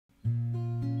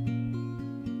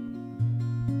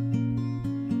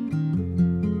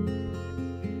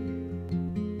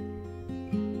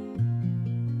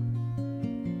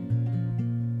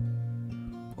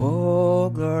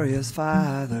glorious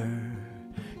Father,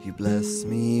 you bless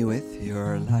me with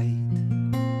your light.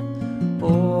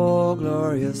 Oh,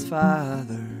 glorious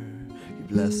Father, you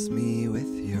bless me with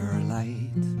your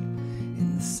light.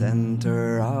 In the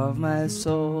center of my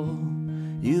soul,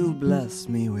 you bless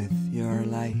me with your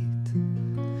light.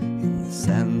 In the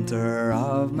center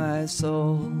of my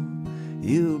soul,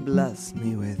 you bless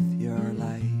me with your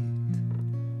light.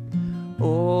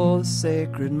 Oh,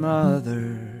 Sacred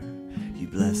Mother, you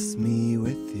bless me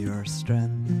with your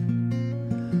strength.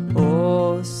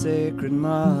 Oh, Sacred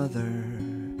Mother,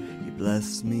 you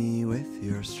bless me with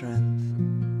your strength.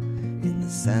 In the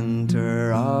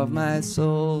center of my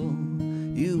soul,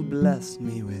 you bless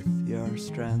me with your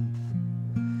strength.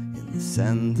 In the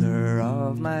center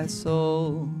of my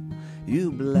soul,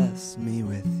 you bless me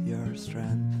with your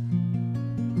strength.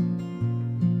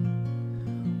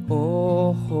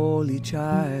 Oh, Holy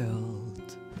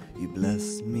Child, you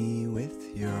bless me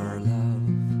with your love.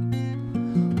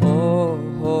 Oh,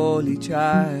 Holy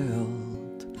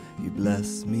Child, you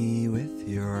bless me with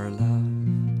your love.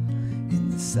 In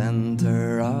the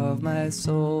center of my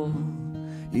soul,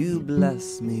 you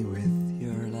bless me with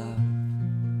your love.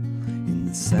 In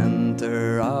the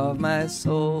center of my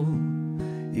soul,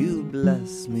 you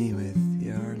bless me with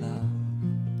your love.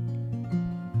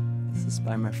 This is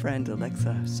by my friend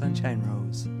Alexa Sunshine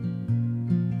Rose.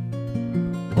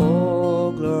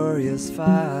 Oh, glorious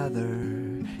Father,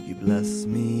 you bless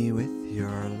me with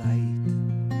your light.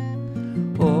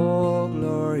 Oh,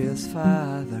 glorious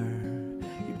Father,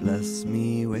 you bless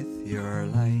me with your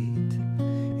light.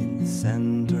 In the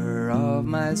center of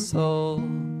my soul,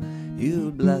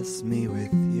 you bless me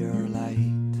with your light.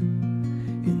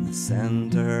 In the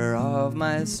center of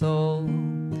my soul,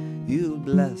 you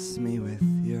bless me with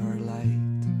your light.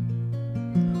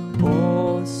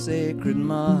 Oh, Sacred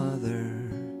Mother,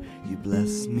 you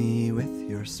bless me with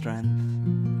your strength.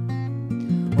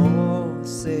 Oh,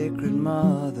 Sacred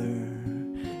Mother,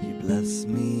 you bless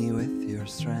me with your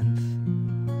strength.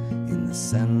 In the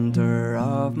center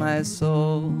of my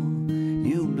soul,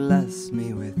 you bless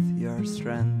me with your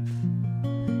strength.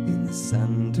 In the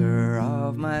center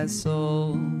of my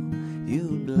soul,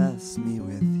 you bless me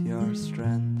with your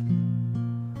strength.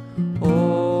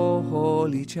 Oh,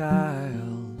 Holy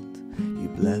Child, you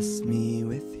bless me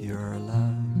with your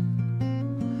love.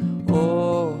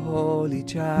 Oh, Holy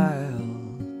Child,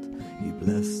 you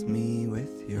bless me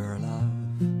with your love.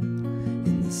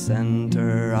 In the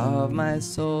center of my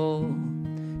soul,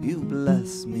 you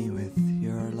bless me with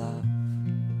your love.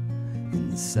 In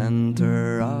the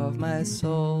center of my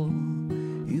soul,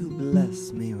 you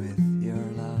bless me with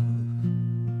your love.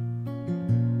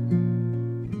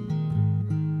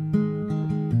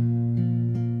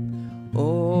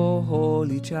 Oh,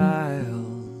 Holy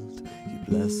Child, you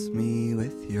bless me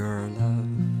with your love.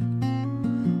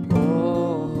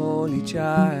 Oh, Holy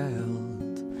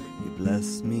Child, you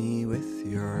bless me with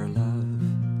your love.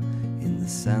 In the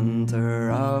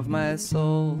center of my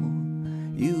soul,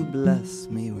 you bless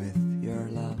me with your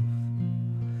love.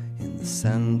 In the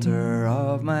center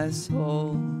of my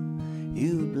soul,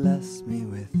 you bless me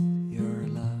with your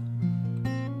love.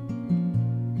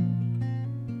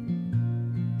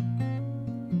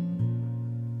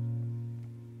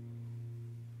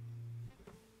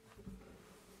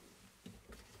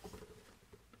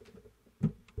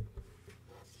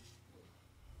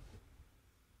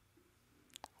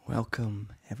 Welcome,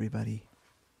 everybody.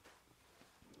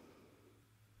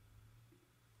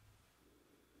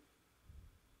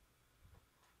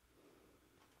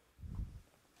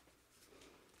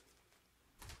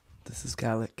 This is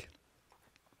Gaelic.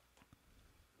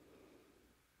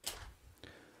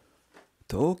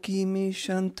 Toki mi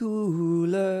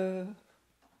shantula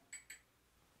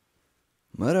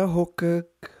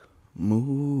Marahokak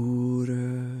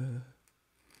Mura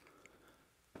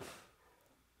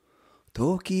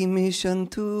Toki mi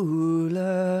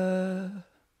shantula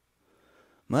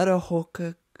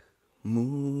Marahokak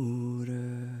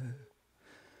Mura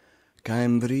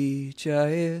Kaim bricha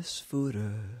es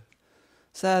fura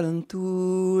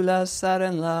Sarantula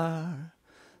sarenlar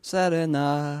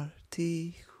Sarenar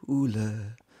ti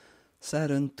hula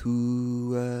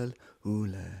Sarantual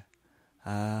hula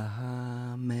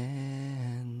Amen.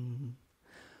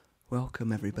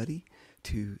 Welcome everybody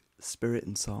to Spirit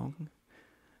and Song.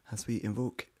 As we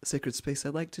invoke sacred space,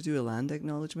 I'd like to do a land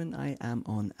acknowledgement. I am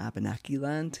on Abenaki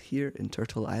land here in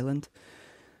Turtle Island.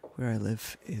 Where I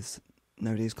live is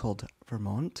nowadays called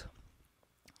Vermont.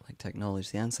 I'd like to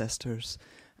acknowledge the ancestors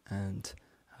and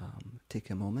take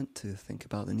a moment to think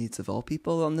about the needs of all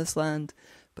people on this land,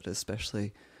 but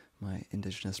especially my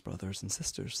Indigenous brothers and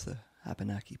sisters, the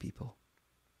Abenaki people.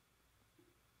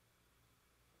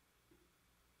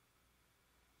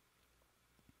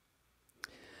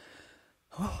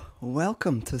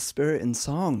 Welcome to Spirit in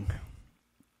Song,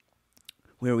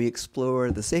 where we explore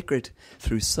the sacred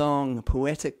through song,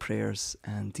 poetic prayers,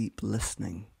 and deep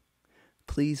listening.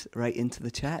 Please write into the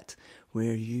chat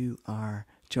where you are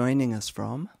joining us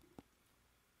from.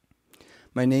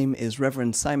 My name is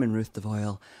Reverend Simon Ruth de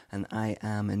Voil, and I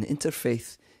am an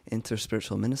interfaith,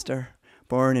 interspiritual minister,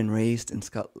 born and raised in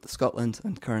Scotland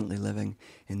and currently living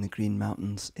in the Green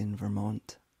Mountains in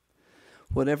Vermont.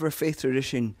 Whatever faith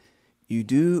tradition you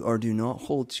do or do not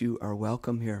hold, you are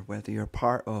welcome here, whether you're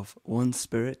part of One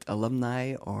Spirit,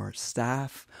 alumni or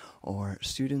staff or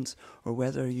students, or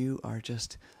whether you are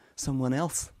just someone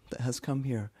else that has come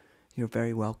here. You're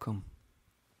very welcome.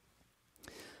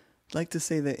 I'd like to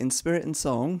say that in Spirit and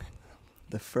Song,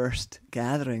 the first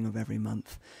gathering of every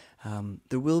month,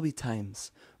 there will be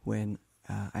times when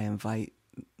I invite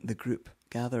the group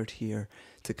gathered here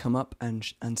to come up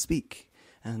and speak.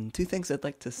 And two things I'd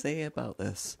like to say about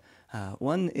this.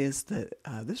 One is that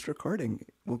this recording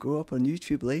will go up on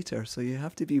YouTube later, so you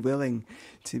have to be willing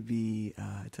to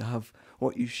have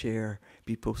what you share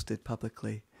be posted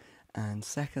publicly. And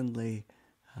secondly,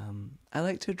 I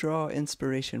like to draw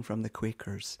inspiration from the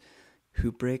Quakers, who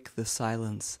break the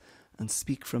silence and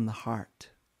speak from the heart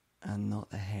and not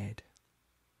the head.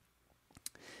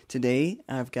 Today,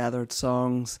 I've gathered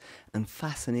songs and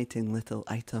fascinating little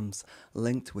items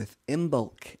linked with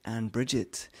Imbolc and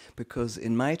Brigid, because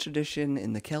in my tradition,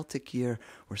 in the Celtic year,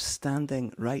 we're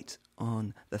standing right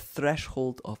on the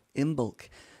threshold of Imbolc.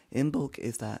 Imbolc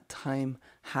is that time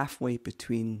halfway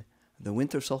between the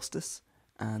winter solstice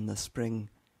and the spring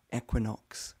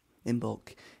equinox.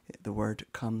 Imbolc, the word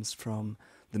comes from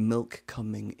the milk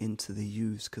coming into the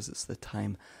ewes, because it's the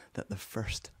time that the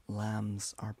first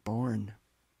lambs are born.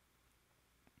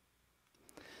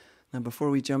 Now, before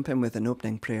we jump in with an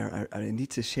opening prayer, I need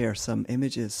to share some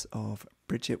images of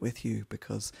Brigid with you,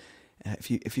 because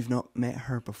if you've not met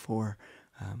her before,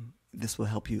 this will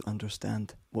help you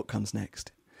understand what comes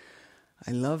next.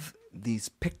 I love these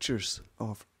pictures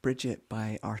of Brigid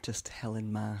by artist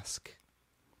Helen Mask.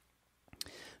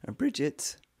 Now,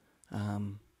 Brigid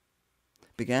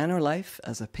began her life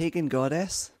as a pagan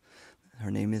goddess.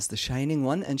 Her name is the Shining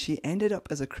One, and she ended up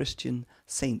as a Christian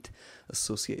saint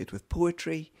associated with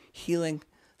poetry, healing,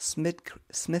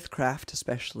 smithcraft,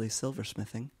 especially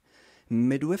silversmithing,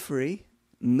 midwifery,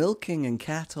 milking and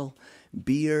cattle,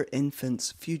 beer,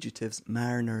 infants, fugitives,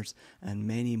 mariners, and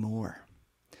many more.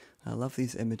 I love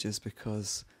these images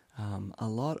because a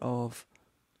lot of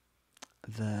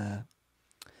the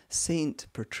saint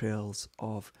portrayals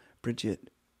of Brigid,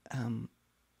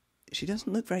 she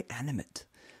doesn't look very animate.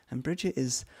 And Brigid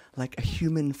is like a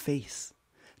human face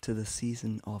to the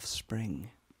season of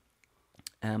spring.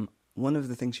 One of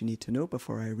the things you need to know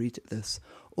before I read this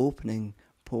opening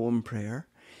poem prayer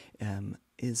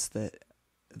is that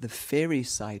the fairy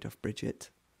side of Brigid,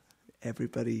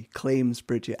 everybody claims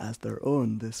Brigid as their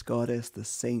own, this goddess, this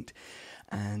saint,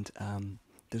 and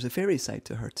there's a fairy side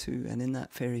to her too. And in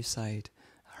that fairy side,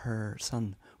 her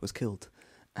son was killed,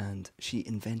 and she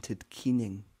invented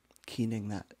keening,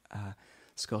 that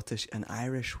Scottish and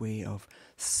Irish way of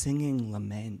singing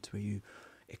lament, where you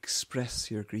express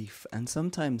your grief. And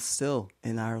sometimes still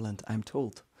in Ireland, I'm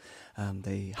told,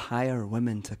 they hire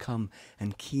women to come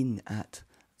and keen at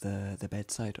the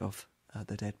bedside of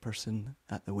the dead person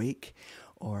at the wake,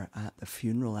 or at the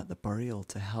funeral, at the burial,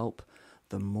 to help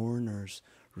the mourners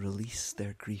release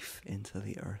their grief into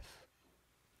the earth.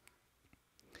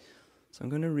 So I'm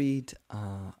going to read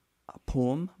a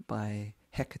poem by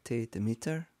Hecate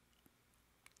Demeter.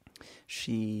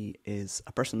 She is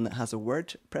a person that has a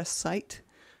WordPress site,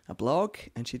 a blog,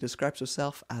 and she describes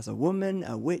herself as a woman,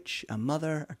 a witch, a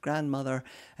mother, a grandmother,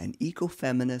 an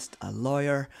ecofeminist, a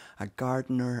lawyer, a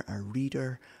gardener, a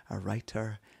reader, a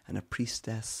writer, and a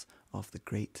priestess of the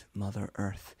great Mother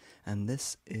Earth. And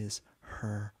this is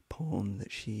her poem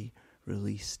that she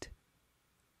released,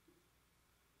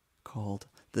 called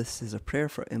 "This is a Prayer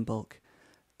for Imbolc,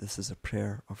 This is a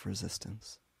Prayer of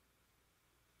Resistance."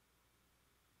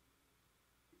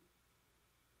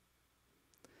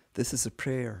 This is a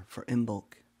prayer for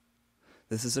Imbolc.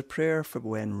 This is a prayer for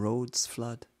when roads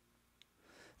flood.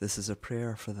 This is a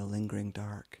prayer for the lingering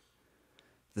dark.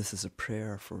 This is a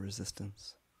prayer for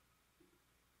resistance.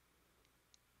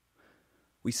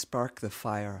 We spark the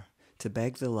fire to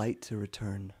beg the light to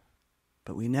return,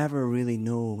 but we never really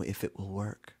know if it will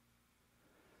work.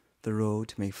 The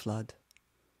road may flood.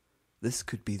 This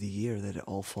could be the year that it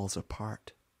all falls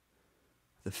apart.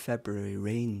 The February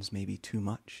rains may be too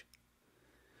much.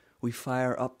 We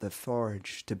fire up the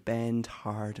forge to bend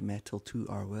hard metal to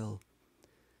our will,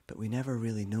 but we never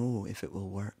really know if it will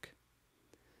work.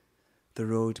 The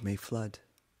road may flood.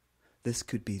 This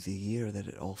could be the year that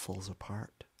it all falls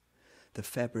apart. The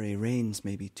February rains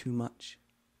may be too much.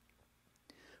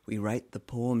 We write the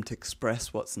poem to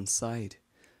express what's inside,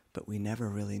 but we never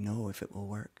really know if it will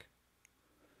work.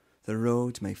 The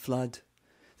road may flood.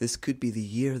 This could be the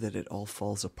year that it all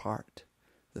falls apart.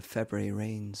 The February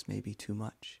rains may be too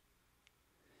much.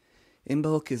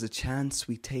 Imbolc is a chance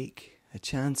we take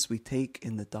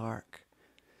in the dark.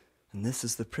 And this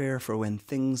is the prayer for when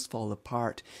things fall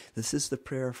apart. This is the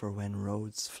prayer for when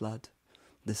roads flood.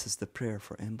 This is the prayer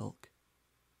for Imbolc.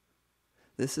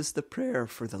 This is the prayer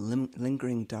for the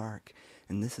lingering dark,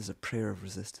 and this is a prayer of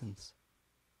resistance.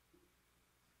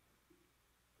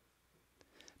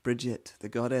 Brigid, the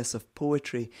goddess of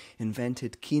poetry,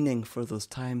 invented keening for those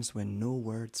times when no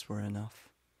words were enough.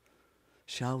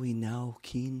 Shall we now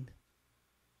keen?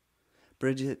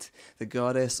 Brigid, the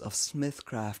goddess of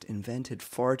smithcraft, invented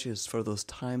forges for those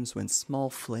times when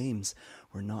small flames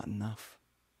were not enough.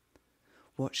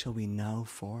 What shall we now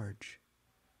forge?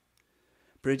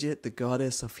 Brigid, the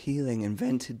goddess of healing,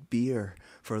 invented beer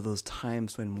for those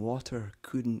times when water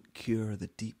couldn't cure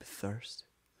the deep thirst.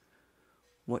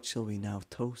 What shall we now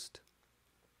toast?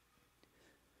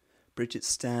 Brigid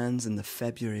stands in the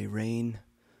February rain,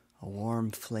 a warm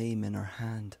flame in her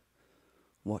hand,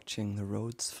 watching the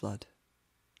roads flood.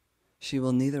 She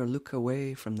will neither look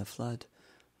away from the flood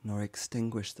nor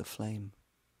extinguish the flame.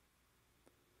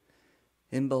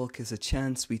 Imbolc is a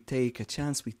chance we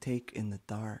take in the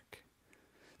dark.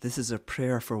 This is a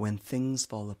prayer for when things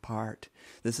fall apart.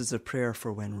 This is a prayer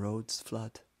for when roads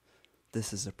flood.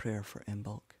 This is a prayer for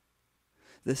Imbolc.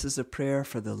 This is a prayer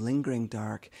for the lingering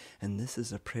dark, and this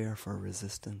is a prayer for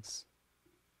resistance.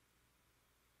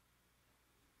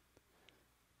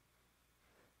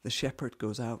 The shepherd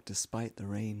goes out despite the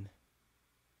rain.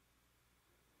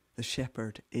 The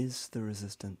shepherd is the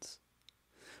resistance.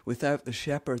 Without the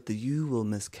shepherd, the ewe will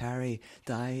miscarry,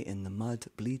 die in the mud,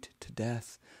 bleed to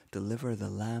death, deliver the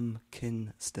lamb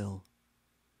kin still.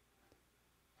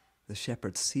 The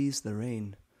shepherd sees the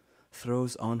rain,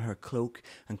 throws on her cloak,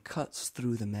 and cuts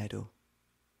through the meadow.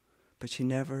 But she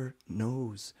never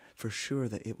knows for sure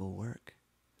that it will work.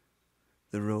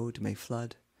 The road may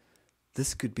flood.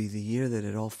 This could be the year that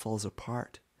it all falls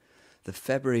apart. The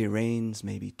February rains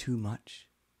may be too much.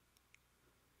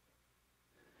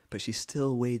 But she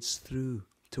still wades through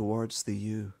towards the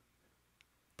ewe.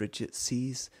 Brigid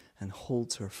sees and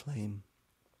holds her flame.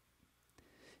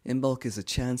 Imbolc is a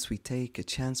chance we take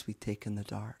in the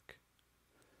dark.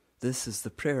 This is the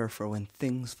prayer for when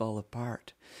things fall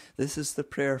apart. This is the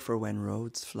prayer for when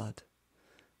roads flood.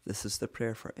 This is the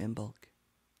prayer for Imbolc.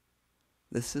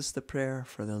 This is the prayer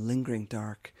for the lingering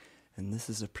dark, and this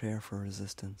is a prayer for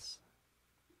resistance.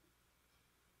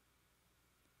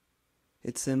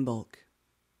 It's Imbolc.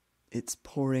 It's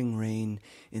pouring rain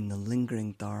in the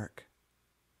lingering dark.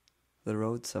 The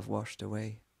roads have washed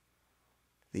away.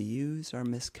 The ewes are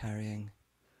miscarrying.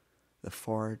 The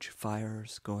forge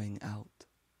fire's going out.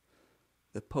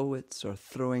 The poets are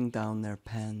throwing down their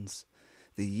pens.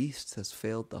 The yeast has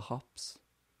failed the hops.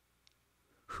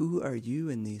 Who are you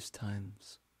in these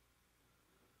times?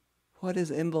 What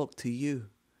is Imbolc to you,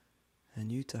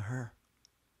 and you to her?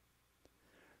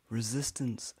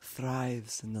 Resistance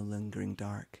thrives in the lingering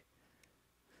dark,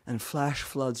 and flash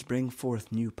floods bring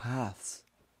forth new paths.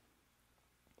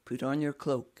 Put on your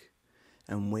cloak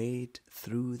and wade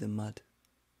through the mud.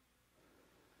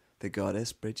 The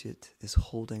goddess Brigid is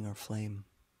holding her flame.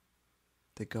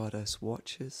 The goddess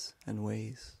watches and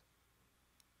weighs.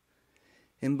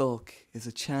 Imbolc is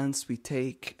a chance we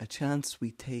take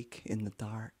in the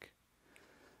dark.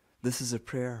 This is a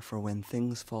prayer for when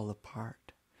things fall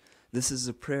apart. This is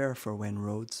a prayer for when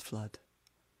roads flood.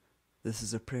 This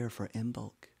is a prayer for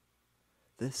Imbolc.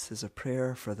 This is a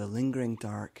prayer for the lingering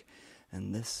dark,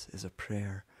 and this is a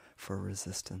prayer for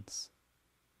resistance.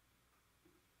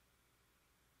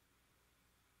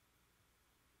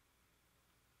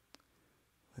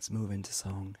 Let's move into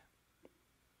song.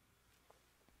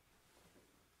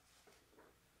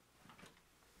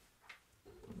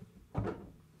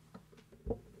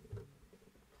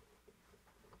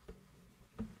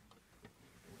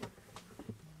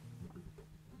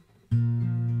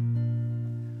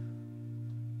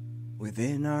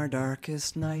 Within our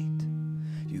darkest night,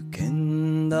 you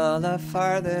kindle a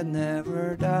fire that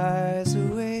never dies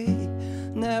away,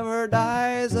 never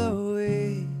dies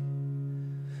away.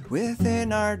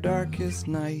 Within our darkest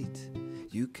night,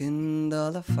 you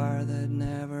kindle a fire that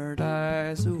never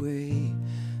dies away,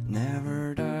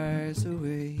 never dies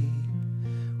away.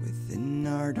 Within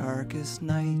our darkest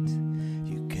night,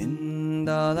 you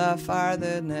kindle a fire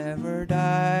that never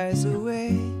dies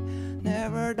away,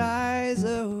 never dies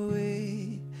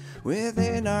away.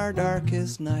 Within our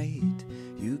darkest night,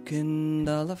 you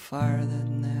kindle a fire that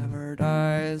never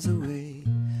dies away,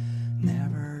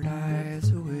 never dies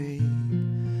away.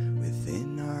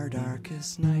 Within our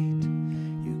darkest night,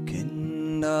 you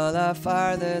kindle a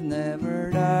fire that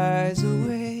never dies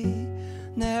away,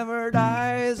 never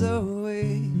dies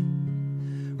away.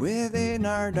 Within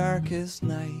our darkest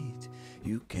night,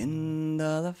 you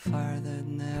kindle a fire that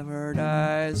never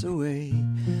dies away,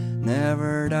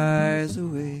 never dies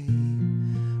away.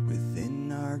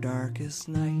 Within our darkest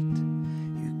night,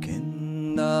 you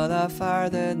kindle a fire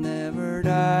that never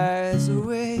dies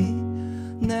away,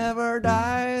 never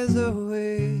dies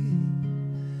away.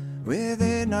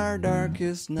 Within our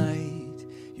darkest night,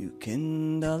 you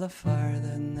kindle a fire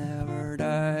that never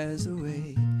dies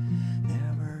away,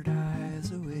 never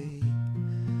dies away.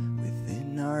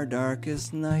 Within our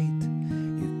darkest night,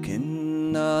 you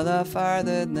kindle a fire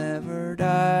that never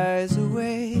dies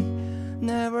away,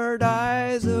 never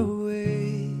dies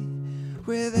away.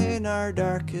 Within our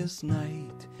darkest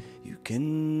night, you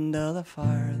kindle a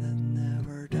fire that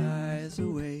never dies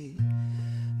away,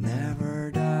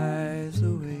 never dies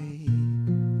away.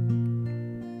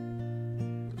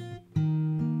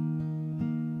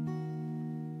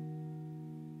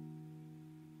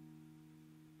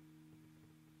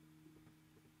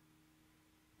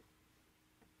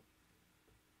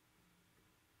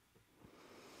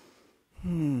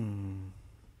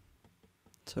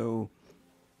 So,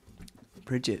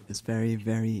 Brigid is very,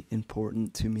 very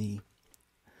important to me.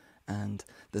 And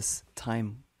this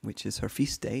time, which is her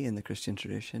feast day in the Christian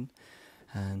tradition,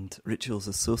 and rituals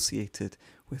associated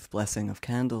with blessing of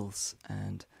candles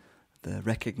and the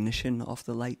recognition of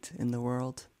the light in the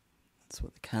world. That's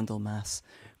what the Candlemas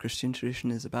Christian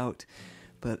tradition is about.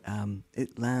 But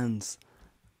it lands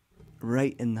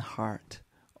right in the heart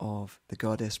of the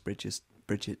goddess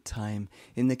Brigid time.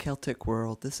 In the Celtic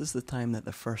world, this is the time that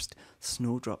the first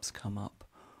snowdrops come up.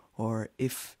 Or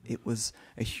if it was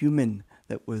a human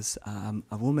that was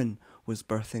a woman was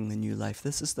birthing the new life,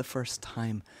 this is the first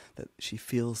time that she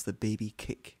feels the baby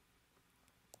kick.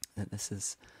 That this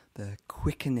is the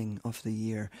quickening of the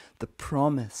year, the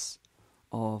promise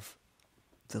of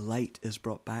the light is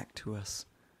brought back to us.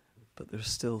 But there's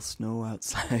still snow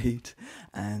outside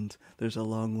and there's a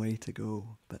long way to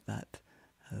go. But that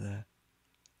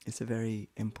it's a very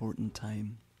important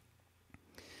time.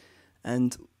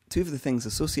 And two of the things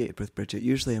associated with Brigid,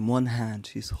 usually in one hand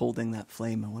she's holding that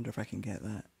flame. I wonder if I can get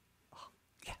that. Oh,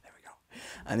 yeah, there we go.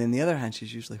 And in the other hand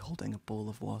she's usually holding a bowl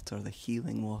of water, the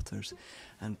healing waters.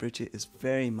 And Brigid is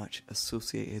very much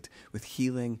associated with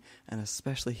healing, and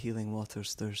especially healing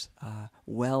waters. There's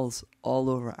wells all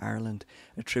over Ireland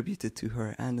attributed to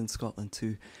her, and in Scotland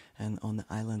too. And on the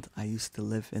island I used to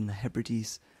live in the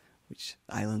Hebrides, which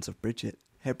islands of Brigid,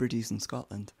 Hebrides in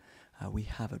Scotland, we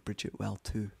have a Brigid well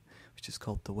too, which is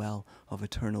called the Well of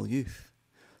Eternal Youth.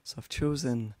 So I've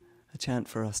chosen a chant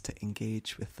for us to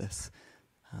engage with this.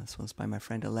 This one's by my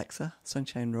friend Alexa,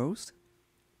 Sunshine Rose.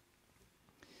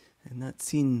 And that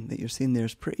scene that you're seeing there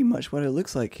is pretty much what it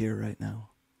looks like here right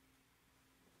now.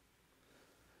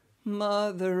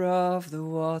 Mother of the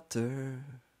water,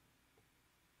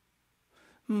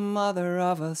 mother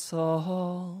of us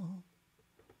all,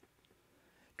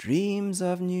 dreams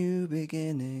of new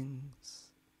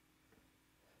beginnings,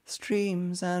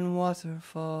 streams and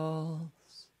waterfalls.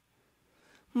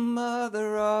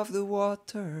 Mother of the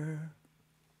water,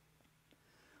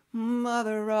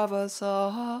 mother of us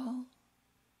all,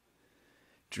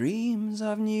 dreams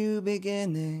of new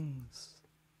beginnings,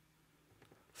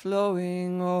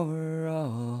 flowing over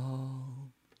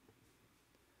all.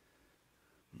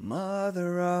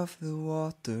 Mother of the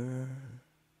water,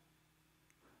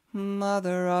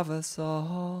 mother of us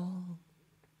all,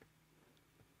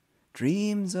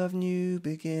 dreams of new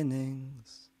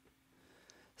beginnings,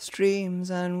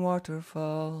 streams and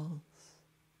waterfalls.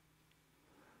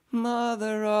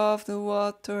 Mother of the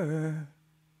water,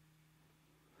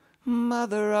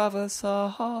 mother of us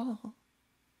all,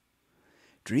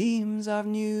 dreams of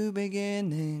new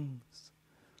beginnings,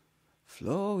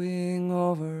 flowing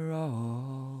over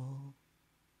all.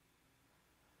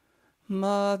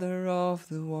 Mother of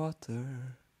the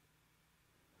water,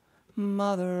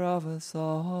 mother of us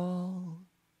all,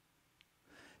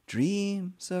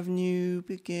 dreams of new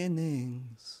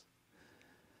beginnings,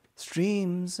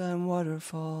 streams and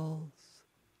waterfalls.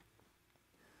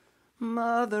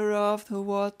 Mother of the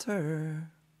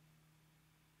water,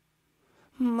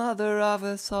 mother of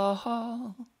us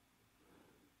all,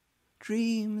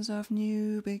 dreams of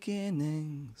new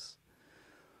beginnings,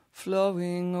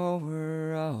 flowing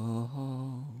over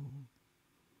all.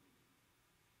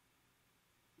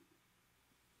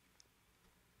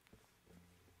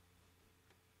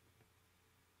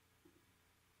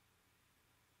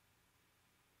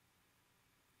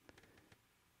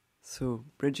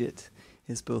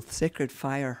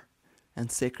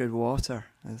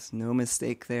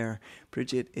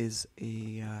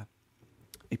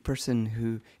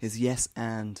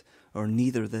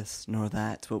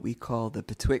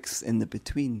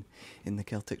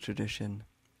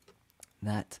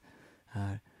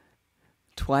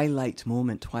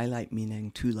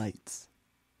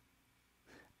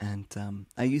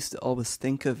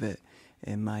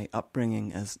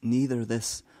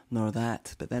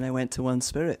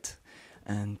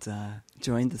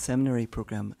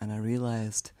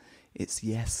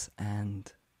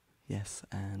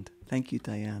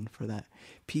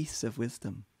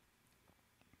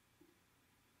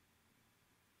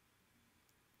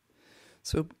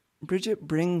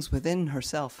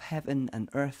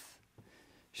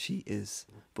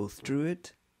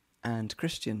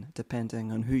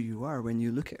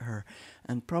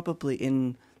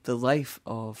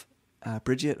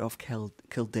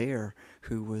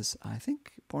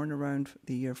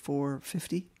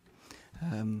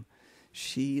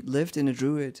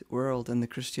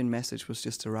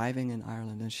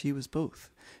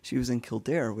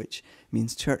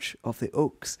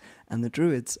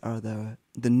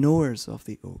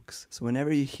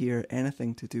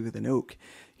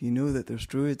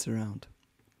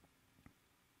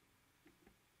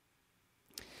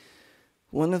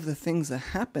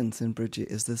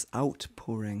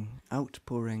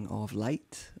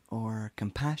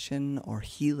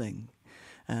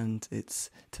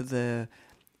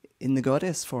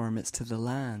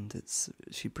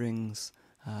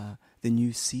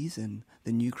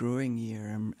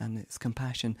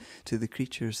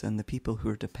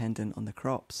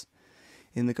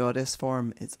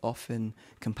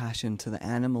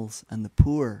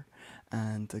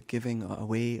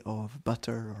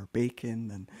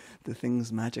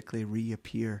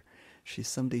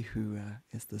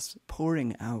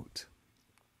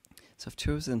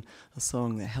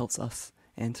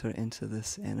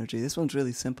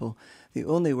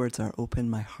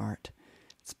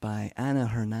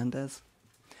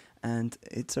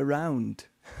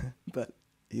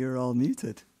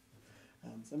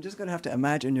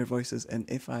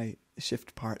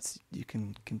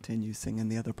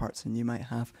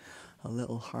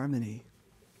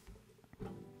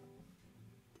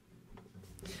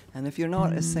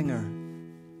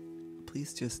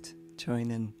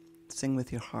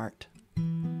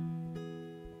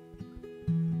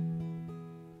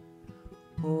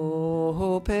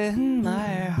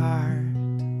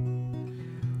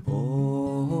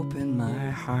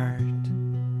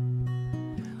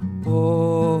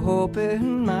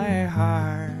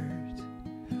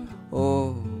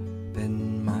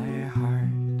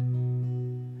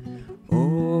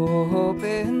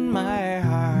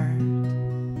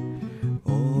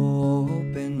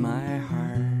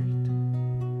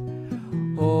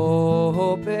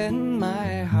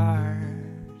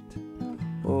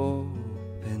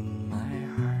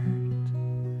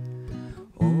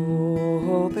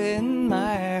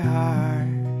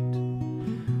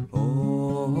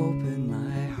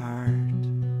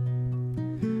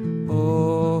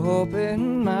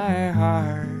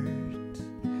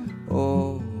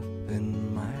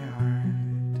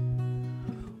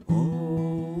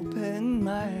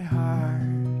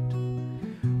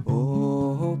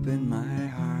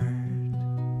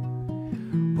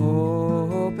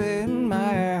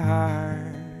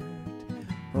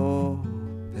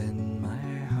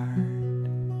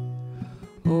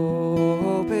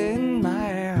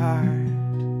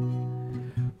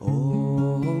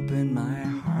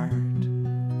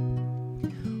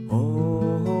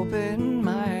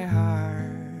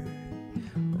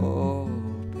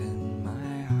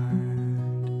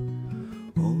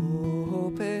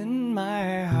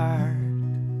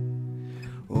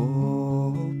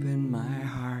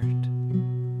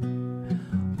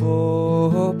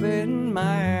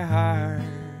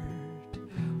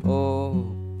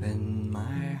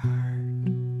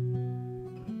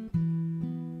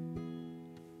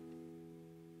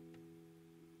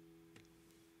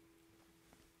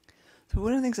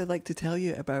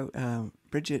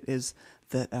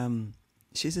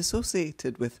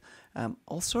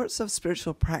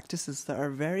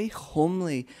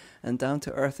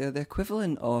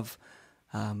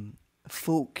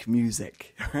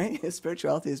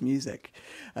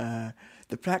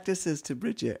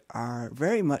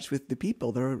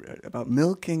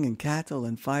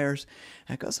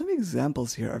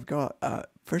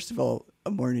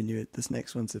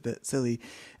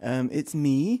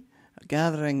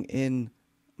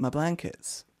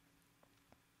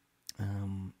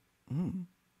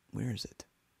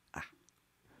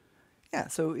 Yeah,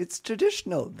 so it's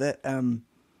traditional that on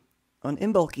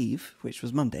Imbolc Eve, which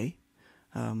was Monday,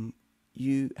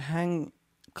 you hang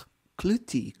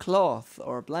clúti, cloth,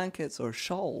 or blankets or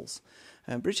shawls.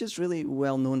 Brigid's really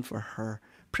well known for her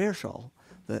prayer shawl.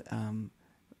 That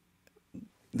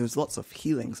there's lots of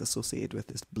healings associated with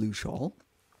this blue shawl.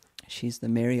 She's the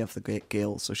Mary of the Great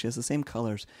Gales, so she has the same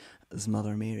colours as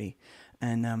Mother Mary.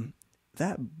 And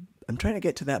that I'm trying to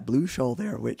get to that blue shawl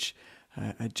there, which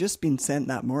I'd just been sent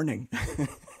that morning,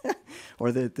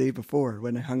 or the day before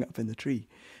when I hung up in the tree.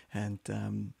 And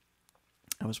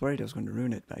I was worried I was going to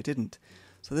ruin it, but I didn't.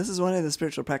 So this is one of the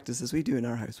spiritual practices we do in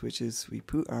our house, which is we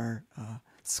put our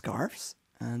scarves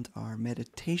and our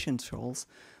meditation shawls.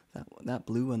 That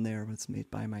blue one there was made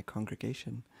by my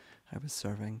congregation I was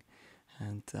serving.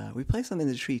 And we place them in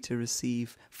the tree to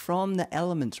receive from the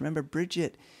elements. Remember,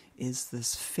 Brigid is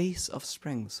this face of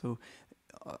spring. So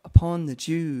upon the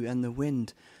dew and the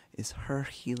wind is her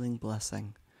healing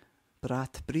blessing.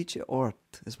 Brat Brigid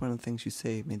ort is one of the things you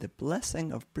say. May the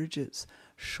blessing of Brigid's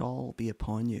shawl be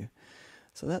upon you.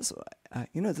 So that's,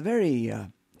 it's a very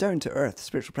down-to-earth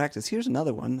spiritual practice. Here's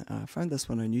another one. I found this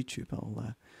one on YouTube.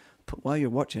 I'll while you're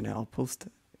watching it, I'll post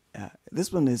it.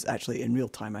 This one is actually in real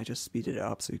time. I just speeded it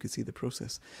up so you could see the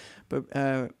process. But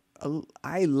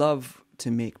I love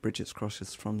to make Brigid's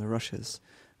crosses from the rushes.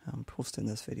 I'm posting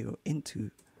this video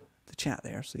into the chat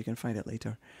there so you can find it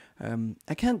later.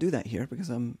 I can't do that here because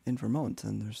I'm in Vermont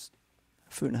and there's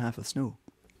 1.5 feet of snow.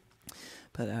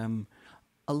 But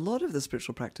a lot of the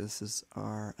spiritual practices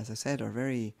are, as I said, are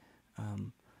very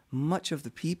much of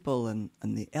the people and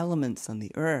the elements and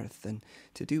the earth, and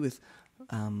to do with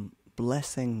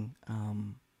blessing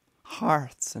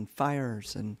hearths and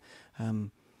fires, and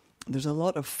there's a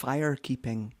lot of fire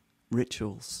keeping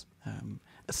rituals,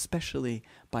 especially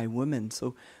by women.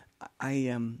 So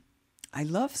I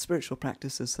love spiritual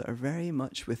practices that are very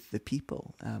much with the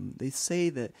people. They say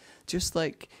that just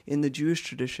like in the Jewish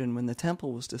tradition, when the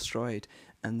temple was destroyed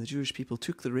and the Jewish people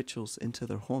took the rituals into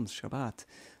their homes, Shabbat,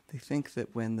 they think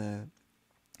that when the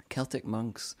Celtic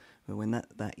monks, when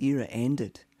that era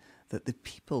ended, that the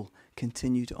people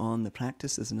continued on the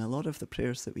practices. And a lot of the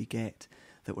prayers that we get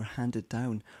that were handed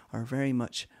down are very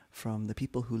much from the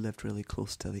people who lived really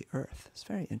close to the earth. It's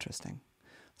very interesting.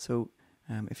 So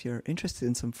if you're interested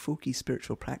in some folky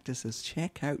spiritual practices,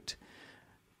 check out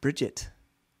Brigid,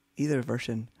 either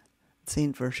version,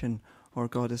 Saint version or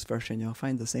Goddess version. You'll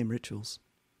find the same rituals.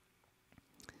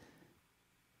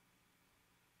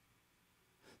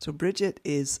 So Brigid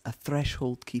is a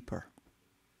threshold keeper.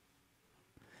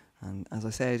 And as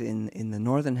I said, in the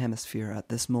northern hemisphere at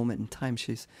this moment in time,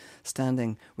 she's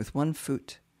standing with one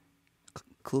foot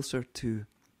closer to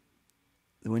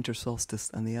the winter solstice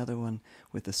and the other one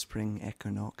with the spring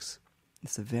equinox.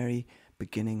 It's the very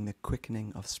beginning, the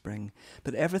quickening of spring.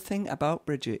 But everything about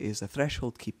Brigid is a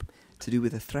threshold keep to do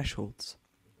with the thresholds.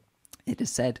 It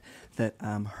is said that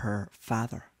her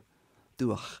father,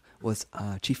 Duach, was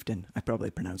a chieftain. I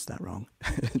probably pronounced that wrong.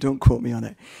 Don't quote me on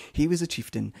it. He was a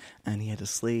chieftain and he had a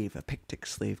slave, a Pictic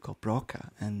slave called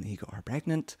Brocha, and he got her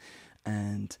pregnant,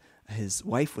 and his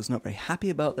wife was not very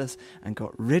happy about this and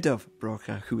got rid of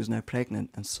Brocha, who was now pregnant,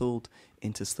 and sold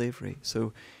into slavery.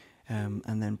 So,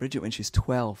 and then Brigid, when she's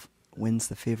 12, wins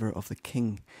the favour of the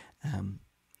king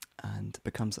and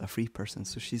becomes a free person.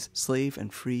 So she's slave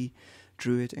and free,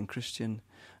 Druid and Christian.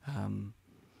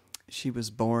 She was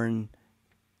born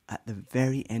at the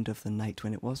very end of the night,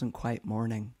 when it wasn't quite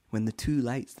morning, when the two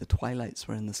lights, the twilights,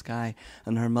 were in the sky,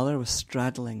 and her mother was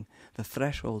straddling the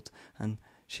threshold, and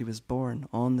she was born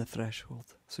on the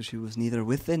threshold. So she was neither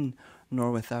within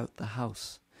nor without the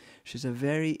house. She's a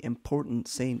very important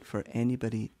saint for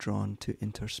anybody drawn to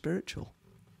interspiritual.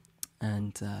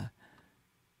 And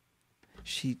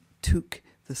she took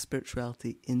the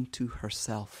spirituality into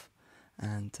herself,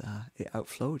 and it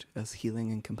outflowed as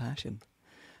healing and compassion.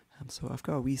 So I've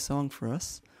got a wee song for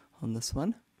us on this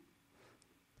one.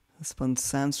 This one's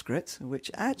Sanskrit,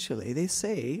 which actually they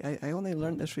say, I only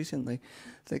learned this recently,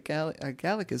 that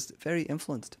Gaelic is very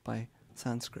influenced by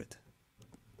Sanskrit.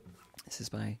 This is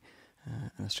by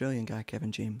an Australian guy,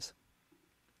 Kevin James.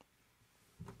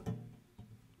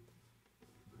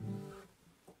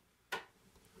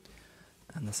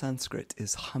 And the Sanskrit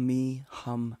is Hummy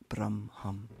Hum Brum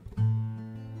Hum.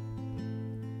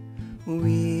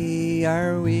 We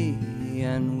are we,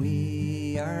 and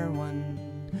we are one.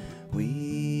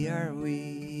 We are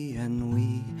we, and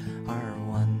we are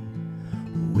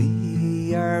one.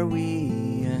 We are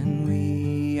we, and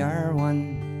we are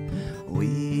one.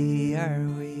 We are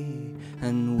we,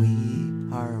 and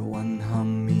we are one.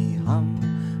 Hummy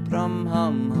hum, brum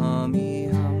hum, hummy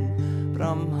hum,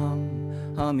 brum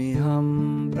hum, hummy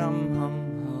hum. brum hum,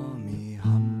 hummy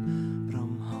hum,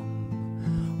 brum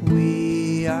hum.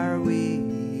 We are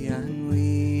we and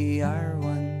we are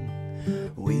one.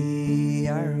 We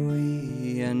are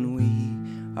we and we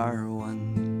are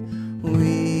one.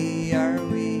 We are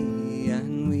we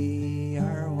and we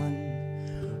are one.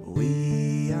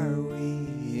 We are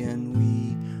we and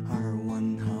we are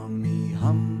one. Hummy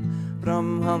hum,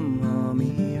 brum hum,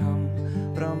 hummy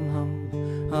hum, brum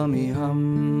hum, hummy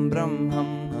hum, brum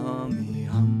hum, hummy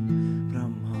hum,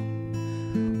 brum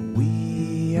hum.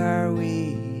 We are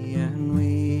we and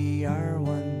we are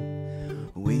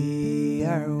one. We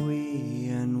are we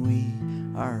and we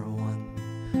are one.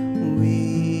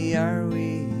 We are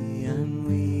we and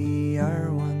we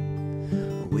are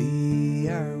one. We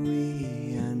are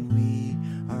we and we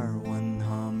are one.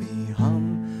 Hummy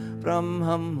hum, brum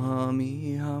hum,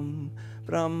 hummy hum,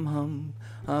 brum hum,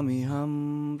 hummy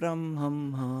hum, brum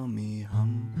hum, hummy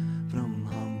hum, brum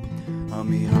hum,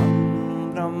 hummy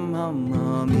hum, brum hum,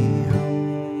 hummy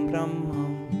hum, brum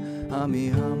hum, hummy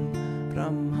hum,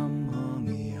 brum hum,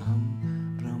 hummy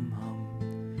hum, brum hum.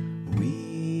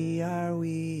 We are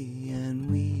we and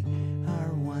we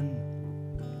are one.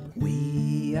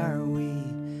 We are we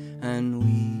and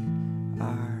we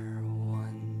are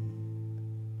one.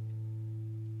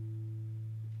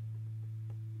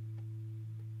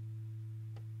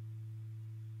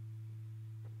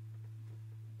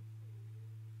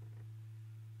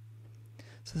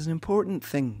 So there's an important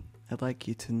thing I'd like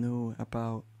you to know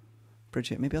about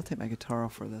Brigid. Maybe I'll take my guitar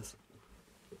off for this.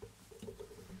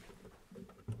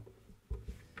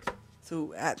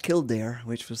 So at Kildare,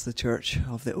 which was the Church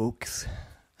of the Oaks,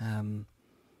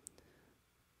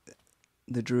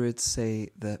 the Druids say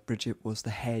that Brigid was the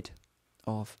head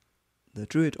of the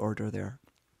Druid order there.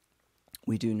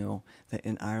 We do know that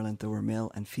in Ireland there were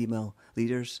male and female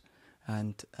leaders,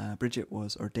 and Brigid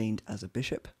was ordained as a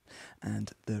bishop,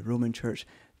 and the Roman Church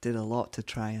did a lot to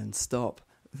try and stop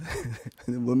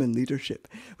the women leadership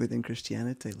within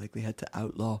Christianity. Like, they had to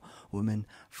outlaw women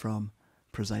from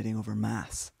presiding over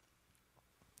Mass.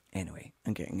 Anyway,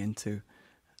 I'm getting into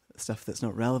stuff that's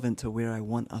not relevant to where I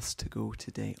want us to go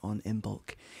today on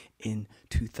Imbolc in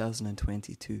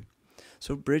 2022.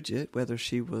 So Brigid, whether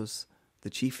she was the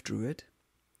chief druid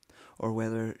or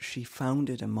whether she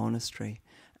founded a monastery,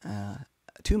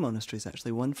 two monasteries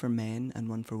actually, one for men and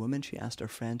one for women. She asked her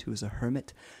friend, who was a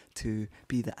hermit, to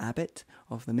be the abbot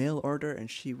of the male order, and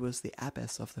she was the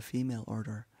abbess of the female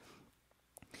order.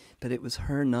 But it was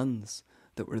her nuns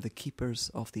that were the keepers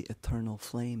of the eternal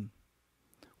flame,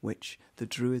 which the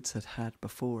Druids had had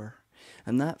before.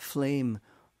 And that flame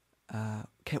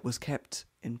was kept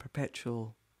in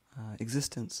perpetual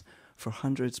existence for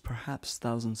hundreds, perhaps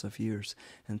thousands of years,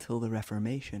 until the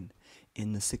Reformation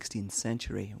in the 16th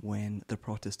century, when the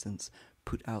Protestants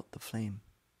put out the flame.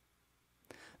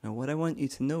 Now, what I want you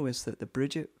to know is that the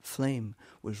Brigid flame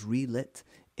was relit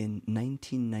in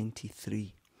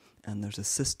 1993. And there's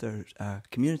a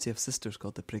community of sisters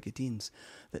called the Brigidines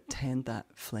that tend that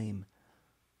flame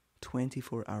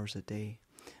 24 hours a day.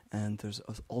 And there's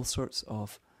all sorts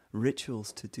of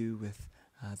rituals to do with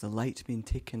the light being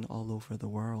taken all over the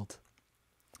world.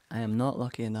 I am not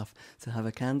lucky enough to have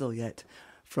a candle yet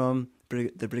from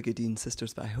the Brigidine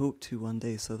sisters, but I hope to one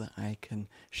day, so that I can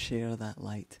share that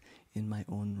light in my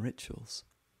own rituals.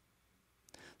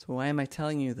 So why am I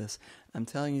telling you this? I'm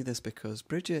telling you this because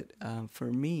Brigid,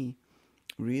 for me,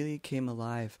 really came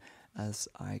alive as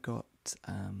I got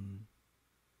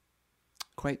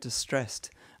quite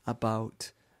distressed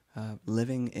about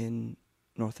living in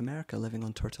North America, living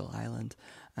on Turtle Island,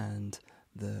 and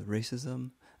the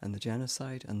racism and the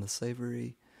genocide and the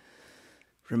slavery.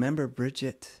 Remember,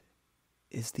 Brigid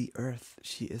is the earth.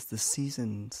 She is the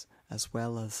seasons as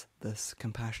well as this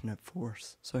compassionate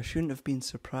force. So I shouldn't have been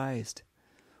surprised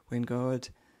when God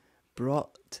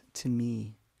brought to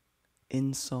me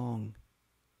in song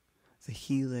the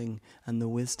healing and the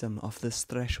wisdom of this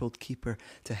threshold keeper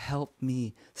to help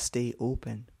me stay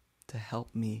open, to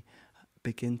help me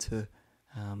begin to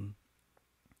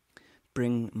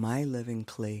bring my living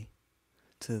clay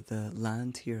to the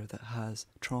land here that has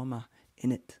trauma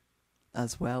in it,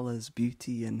 as well as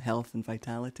beauty and health and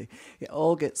vitality. It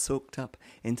all gets soaked up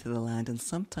into the land, and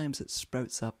sometimes it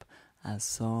sprouts up as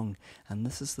song. And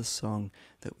this is the song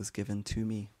that was given to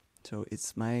me. So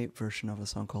it's my version of a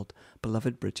song called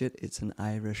Beloved Brigid. It's an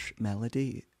Irish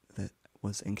melody that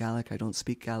was in Gaelic. I don't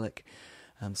speak Gaelic,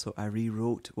 so I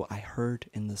rewrote what I heard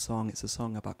in the song. It's a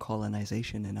song about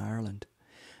colonization in Ireland.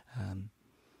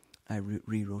 I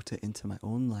rewrote it into my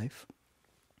own life.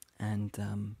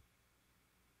 And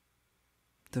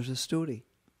there's a story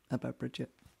about Brigid,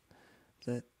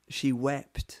 that she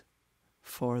wept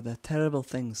for the terrible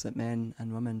things that men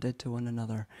and women did to one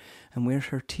another. And where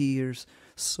her tears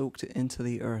soaked it into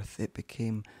the earth, it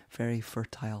became very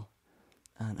fertile,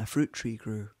 and a fruit tree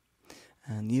grew.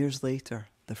 And years later,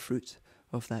 the fruit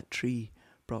of that tree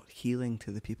brought healing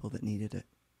to the people that needed it.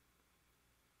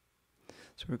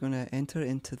 So we're going to enter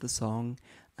into the song,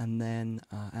 and then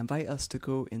invite us to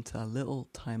go into a little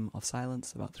time of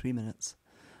silence, about 3 minutes.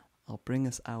 I'll bring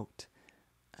us out,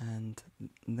 and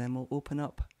then we'll open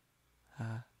up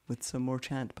with some more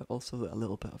chant, but also a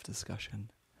little bit of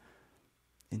discussion.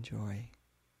 Enjoy.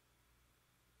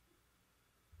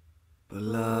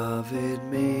 Beloved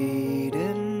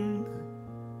maiden,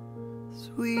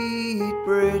 sweet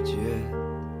Brigid,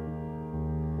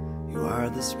 you are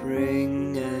the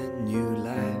spring and new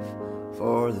life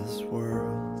for this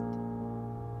world.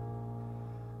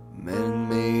 Men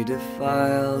may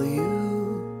defile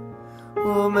you,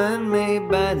 women may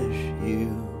banish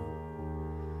you,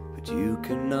 but you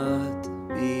cannot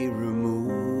be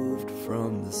removed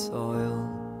from the soil.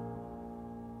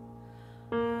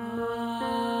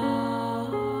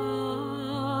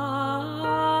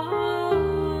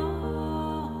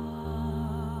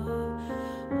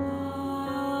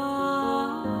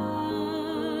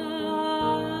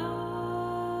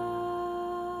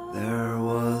 There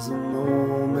was a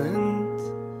moment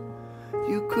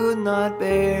you could not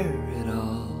bear it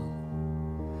all,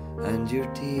 and your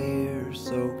tears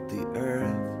soaked the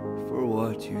earth for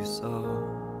what you saw.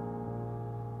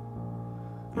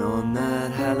 And on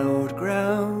that hallowed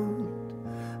ground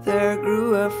there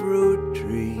grew a fruit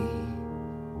tree,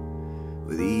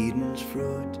 with Eden's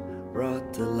fruit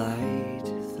brought to light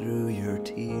through your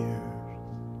tears.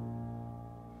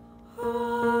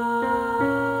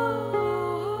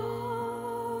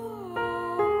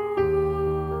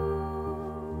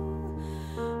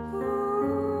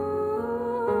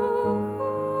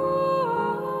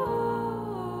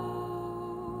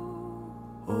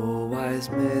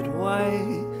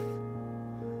 Midwife,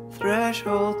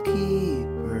 threshold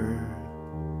keeper,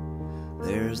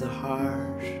 there's a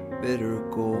harsh, bitter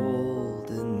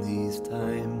cold in these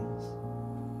times,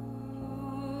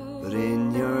 but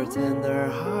in your tender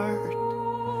heart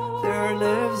there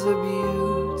lives a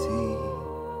beauty.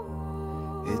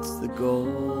 It's the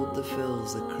gold that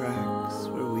fills the cracks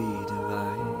where we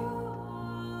divide.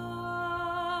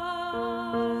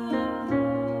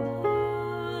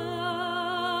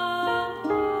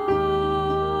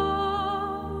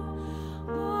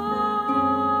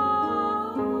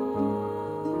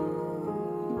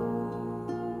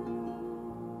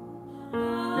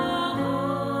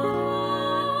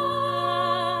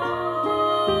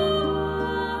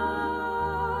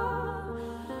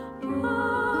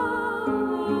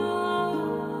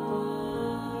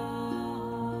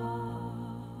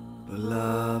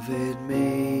 Beloved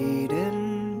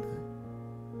maiden,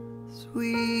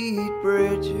 sweet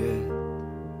Brigid,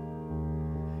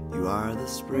 you are the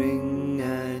spring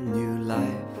and new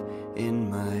life in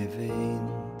my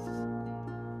veins.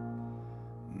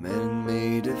 Men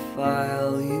may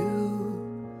defile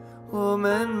you,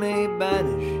 women may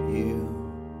banish you,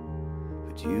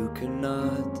 but you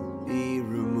cannot be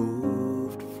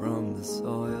removed from the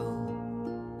soil.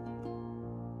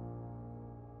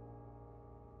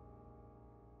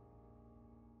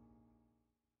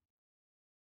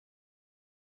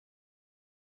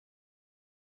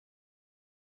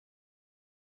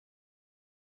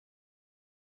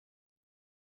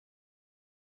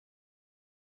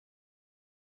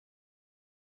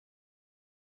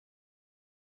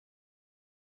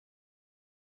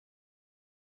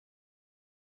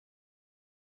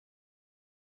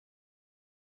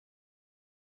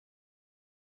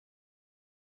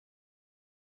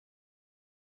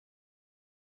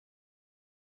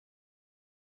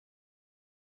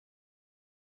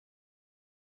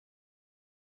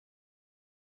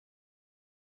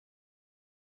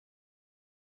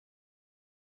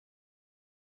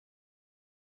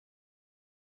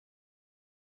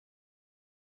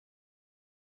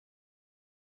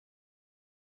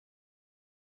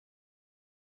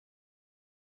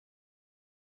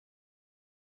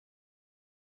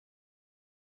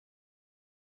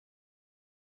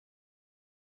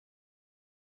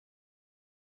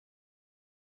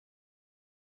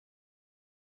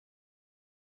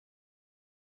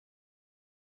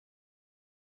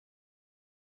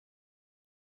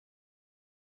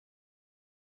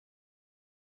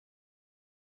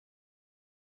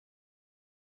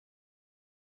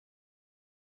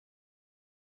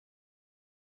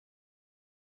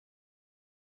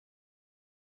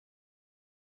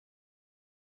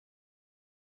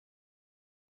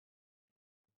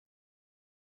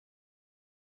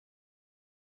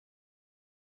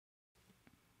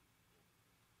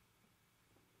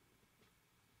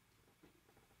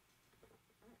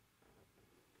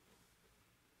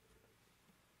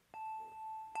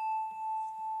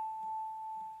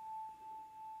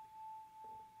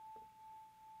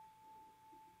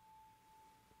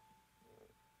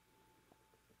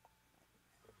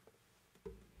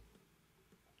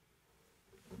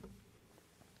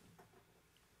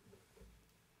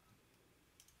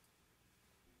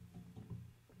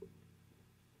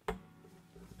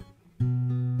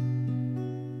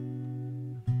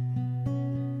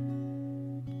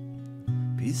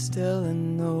 Be still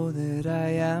and know that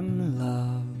I am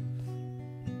love.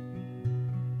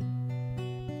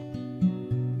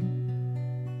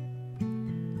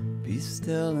 Be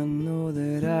still and know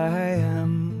that I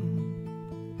am.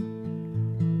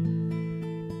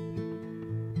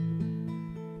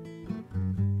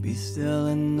 Be still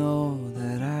and know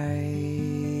that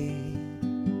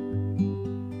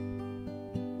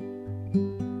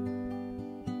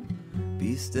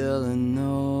be still and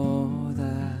know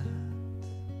that.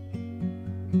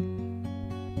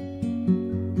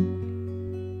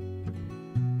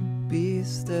 Be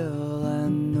still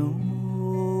and know.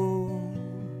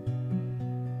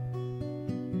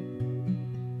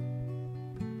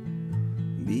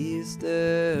 Be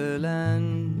still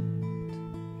and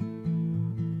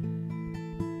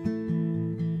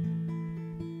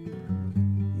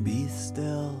be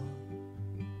still.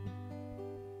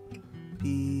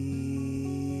 Be.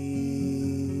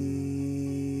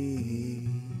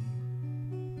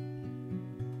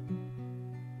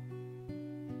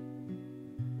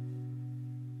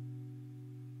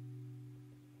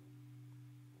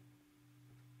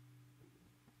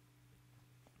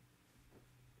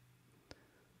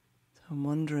 I'm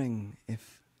wondering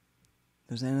if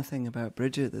there's anything about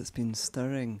Brigid that's been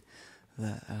stirring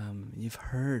that you've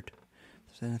heard.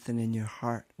 If there's anything in your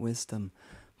heart, wisdom,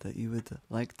 that you would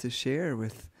like to share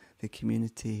with the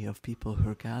community of people who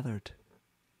are gathered.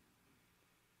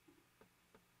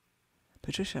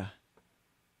 Patricia.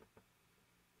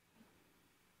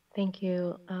 Thank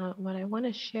you. What I want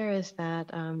to share is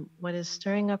that what is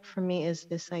stirring up for me is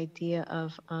this idea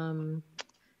of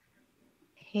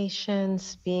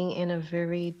patience, being in a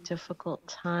very difficult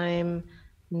time,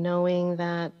 knowing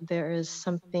that there is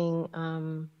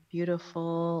something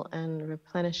beautiful and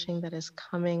replenishing that is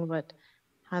coming, but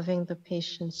having the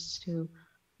patience to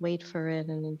wait for it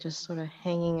and then just sort of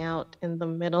hanging out in the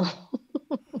middle.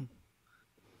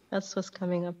 That's what's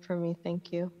coming up for me.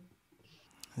 Thank you.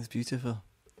 It's beautiful.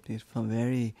 Beautiful.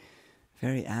 Very,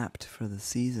 very apt for the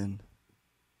season.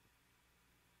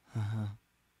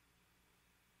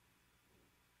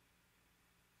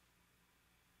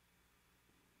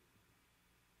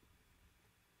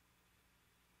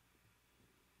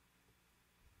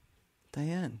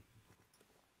 Diane.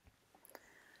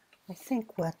 I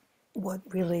think what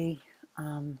really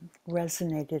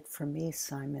resonated for me,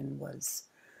 Simon, was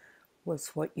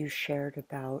what you shared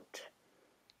about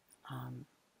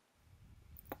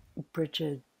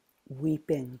Brigid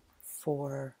weeping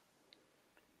for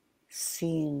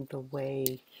seeing the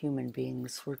way human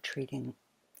beings were treating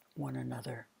one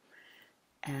another.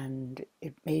 And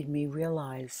it made me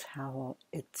realize how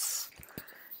it's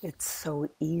so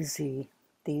easy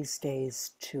these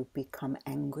days to become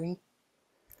angry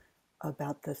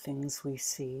about the things we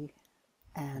see,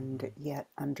 and yet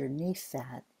underneath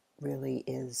that really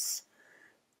is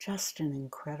just an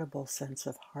incredible sense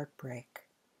of heartbreak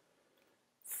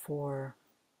for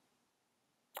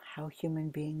how human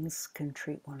beings can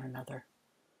treat one another.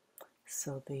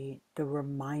 So the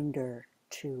reminder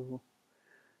to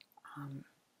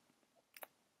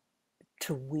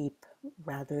weep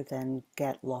rather than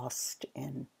get lost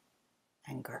in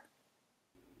anger.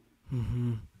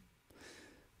 Mm-hmm.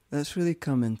 That's really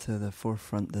come into the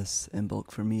forefront, this Imbolc,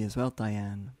 for me as well,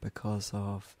 Diane, because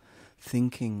of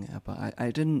thinking about... I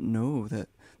didn't know that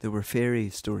there were fairy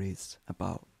stories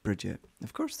about Brigid.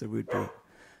 Of course there would be.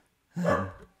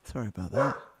 Sorry about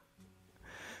that.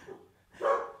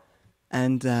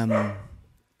 And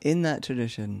in that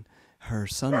tradition, her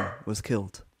son was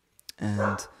killed.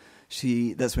 And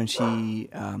that's when she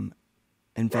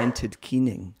invented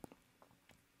keening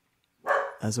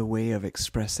as a way of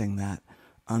expressing that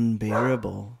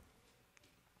unbearable.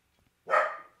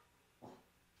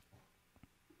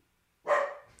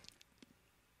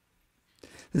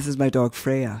 This is my dog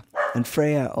Freya, and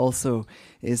Freya also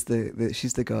is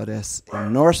she's the goddess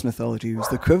in Norse mythology who's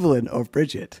the equivalent of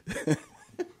Brigid.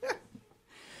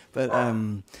 But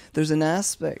there's an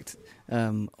aspect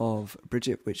of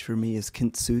Brigid which for me is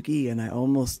kintsugi, and I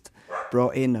almost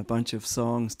brought in a bunch of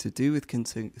songs to do with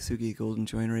kintsugi golden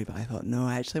joinery, but I thought, no,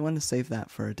 I actually want to save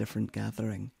that for a different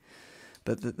gathering.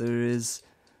 But that there's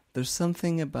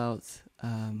something about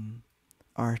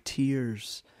our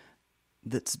tears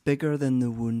that's bigger than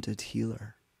the wounded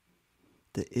healer,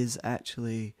 that is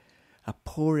actually a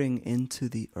pouring into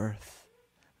the earth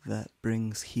that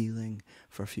brings healing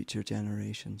for future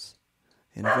generations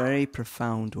in a very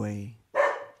profound way.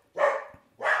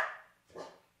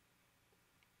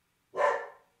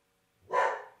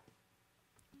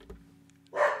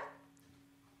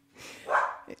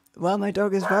 Well, my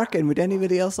dog is barking. Would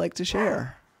anybody else like to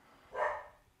share?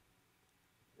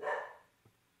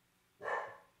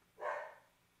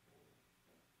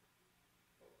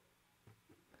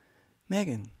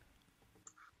 Megan.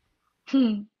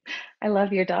 I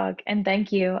love your dog, and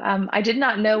thank you. I did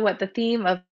not know what the theme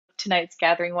of tonight's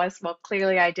gathering was. Well,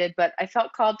 clearly I did, but I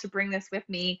felt called to bring this with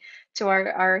me to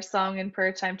our song and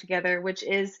prayer time together, which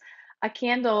is a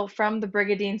candle from the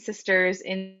Brigidine sisters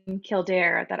in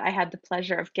Kildare that I had the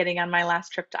pleasure of getting on my last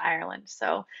trip to Ireland.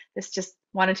 So this just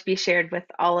wanted to be shared with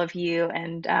all of you,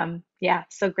 and yeah,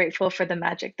 so grateful for the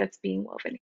magic that's being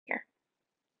woven here.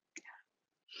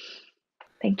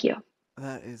 Thank you.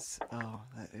 That is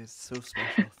so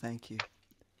special. Thank you.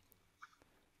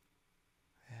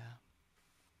 Yeah.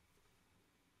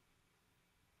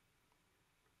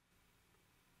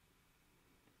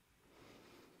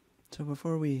 So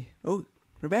before we... Oh,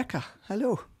 Rebecca,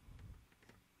 hello.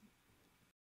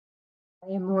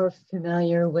 I am more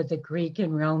familiar with the Greek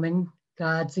and Roman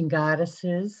gods and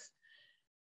goddesses.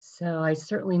 So I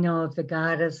certainly know of the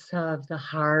goddess of the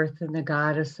hearth and the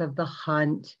goddess of the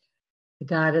hunt, the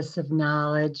goddess of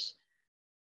knowledge.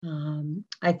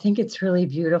 I think it's really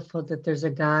beautiful that there's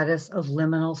a goddess of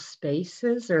liminal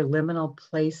spaces or liminal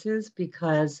places,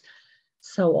 because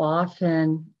so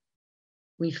often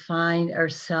we find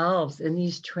ourselves in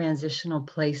these transitional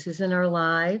places in our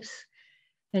lives,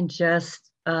 and just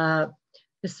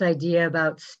this idea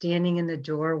about standing in the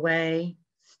doorway,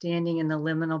 standing in the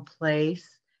liminal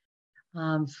place,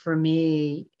 for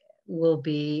me will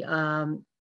be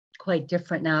quite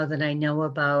different now that I know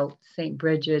about St.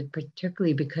 Brigid,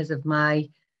 particularly because of my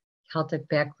Celtic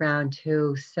background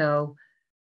too. So,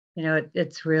 you know,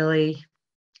 it's really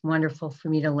wonderful for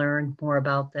me to learn more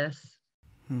about this.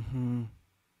 Mm-hmm.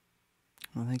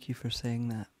 Well, thank you for saying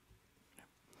that.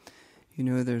 You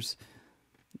know, there's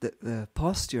the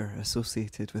posture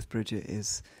associated with Brigid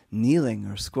is kneeling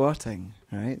or squatting,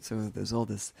 right? So there's all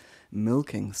this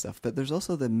milking stuff, but there's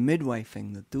also the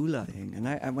midwifing, the doulaing. And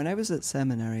I when I was at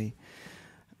seminary,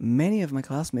 many of my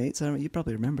classmates, you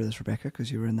probably remember this, Rebecca,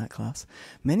 because you were in that class,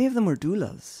 many of them were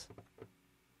doulas,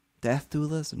 death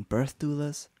doulas and birth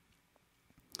doulas.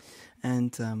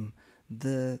 And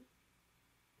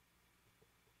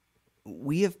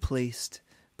we have placed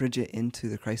Brigid into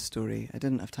the Christ story. I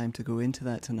didn't have time to go into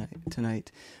that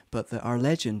tonight, but our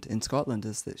legend in Scotland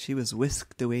is that she was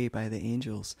whisked away by the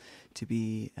angels to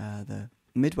be the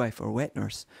midwife or wet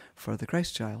nurse for the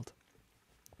Christ child.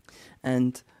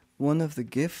 And one of the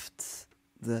gifts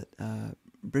that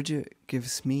Brigid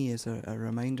gives me is a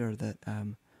reminder that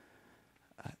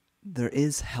there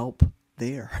is help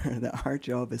there, that our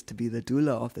job is to be the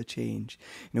doula of the change.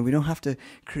 You know, we don't have to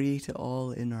create it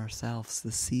all in ourselves.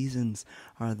 The seasons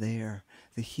are there.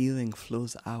 The healing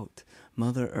flows out.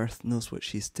 Mother Earth knows what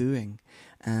she's doing,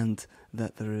 and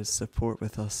that there is support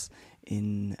with us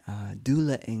in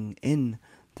doulaing in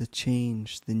the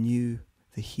change, the new,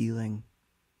 the healing,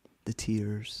 the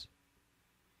tears.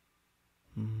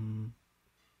 Mm-hmm.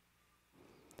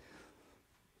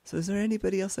 So is there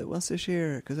anybody else that wants to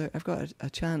share? Because I've got a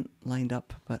chant lined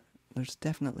up, but there's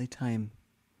definitely time.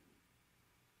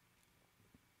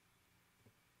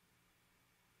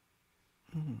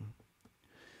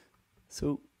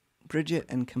 So, Brigid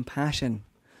and compassion.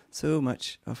 So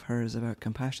much of her is about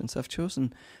compassion. So I've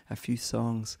chosen a few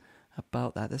songs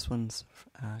about that. This one's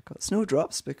got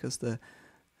snowdrops, because the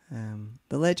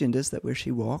legend is that where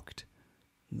she walked,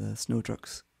 the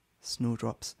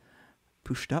snowdrops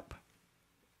pushed up.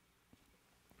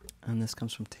 And this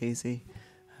comes from Taizé.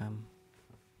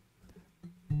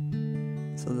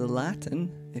 So the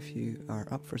Latin, if you are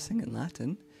up for singing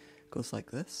Latin, goes like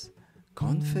this.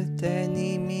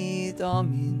 Confiteni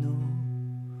Domino,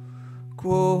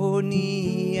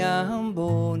 quoniam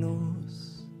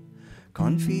bonus.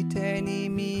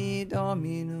 Confiteni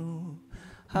Domino,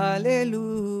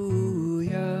 Hallelujah.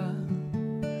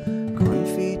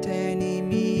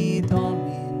 Confiteni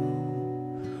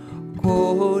Domino,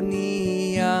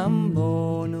 quoniam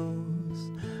bonus.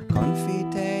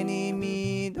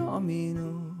 Confiteni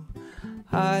Domino,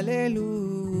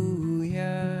 Hallelujah.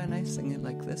 And I sing it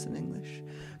like this in English.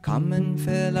 Come and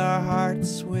fill our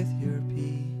hearts with your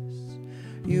peace.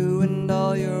 You and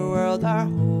all your world are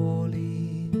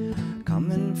holy.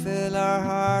 Come and fill our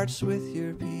hearts with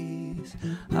your peace.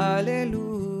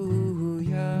 Hallelujah.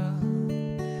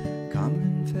 Come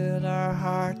and fill our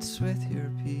hearts with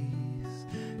your peace.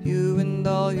 You and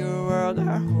all your world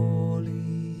are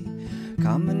holy.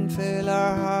 Come and fill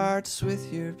our hearts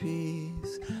with your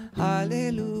peace.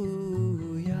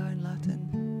 Hallelujah. In Latin.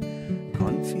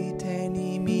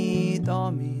 Confiteni mi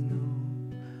Domino,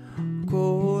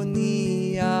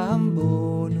 quoniam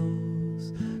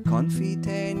bonus.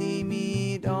 Confiteni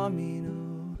mi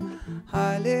Domino,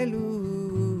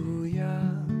 Hallelujah.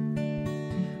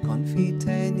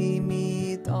 Confiteni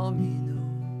mi Domino,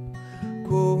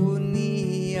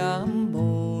 quoniam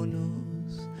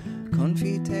bonus,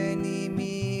 confiteni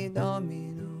mi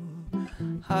Domino.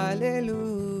 Hallelujah.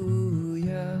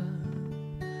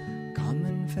 Come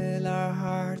and fill our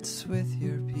hearts with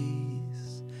your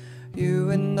peace.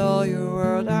 You and all your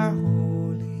world are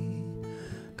holy.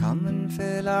 Come and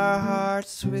fill our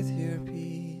hearts with your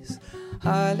peace.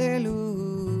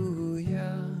 Hallelujah.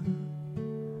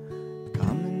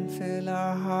 Come and fill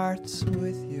our hearts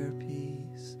with your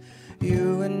peace.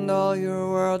 You and all your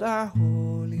world are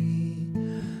holy.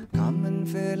 Come and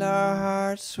fill our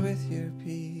hearts with your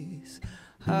peace.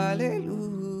 Hallelujah.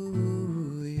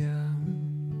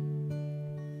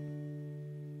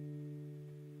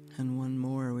 And one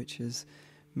more, which is,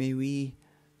 may we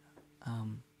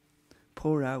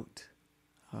pour out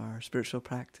our spiritual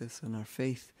practice and our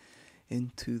faith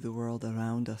into the world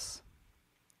around us.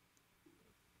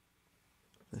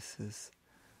 This is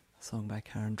a song by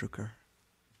Karen Drucker.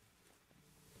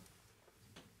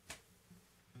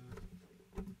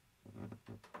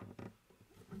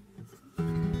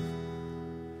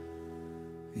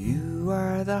 You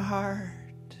are the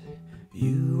heart,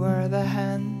 you are the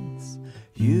hands,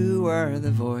 you are the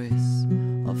voice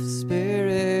of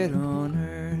spirit on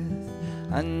earth.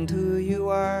 And who you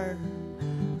are,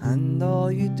 and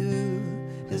all you do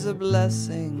is a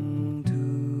blessing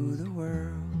to the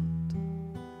world.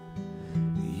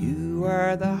 You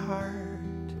are the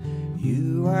heart,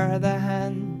 you are the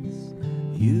hands,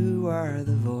 you are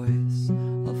the voice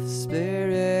of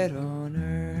spirit on earth.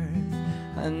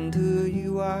 And who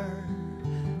you are,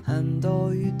 and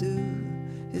all you do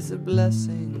is a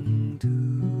blessing to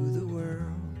the world.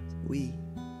 We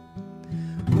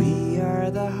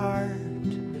are the heart,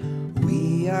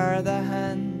 we are the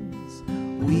hands,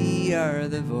 we are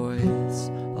the voice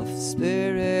of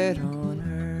spirit on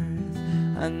earth.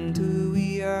 And who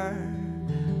we are,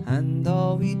 and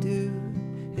all we do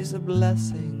is a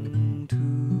blessing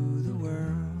to the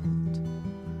world.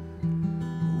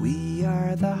 We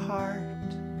are the heart,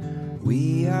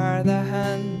 we are the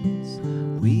hands,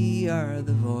 we are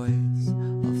the voice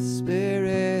of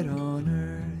spirit on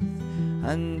earth.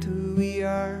 And who we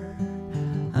are,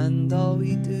 and all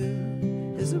we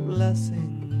do is a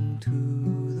blessing to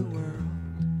the world.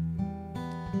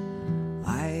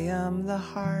 I am the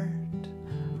heart,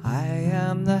 I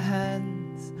am the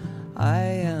hands, I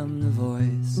am the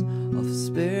voice of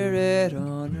spirit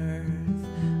on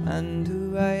earth. And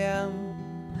who I am,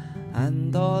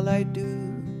 and all I do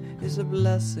is a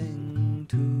blessing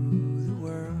to the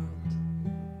world.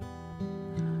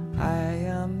 I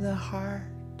am the heart,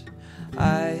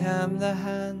 I am the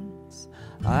hands,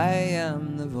 I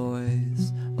am the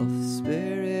voice of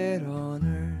spirit on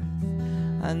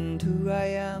earth. And who I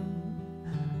am,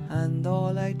 and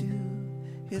all I do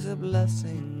is a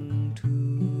blessing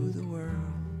to the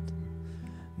world.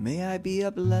 May I be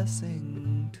a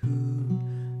blessing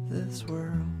to this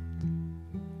world.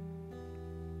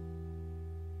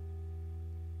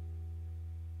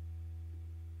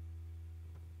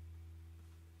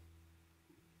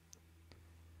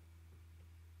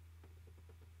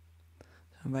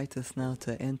 I invite us now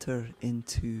to enter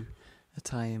into a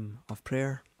time of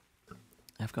prayer.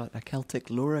 I've got a Celtic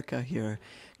lorica here.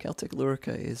 Celtic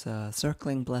lorica is a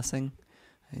circling blessing.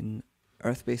 In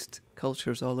earth-based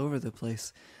cultures all over the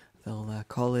place, they'll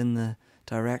call in the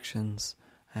directions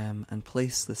and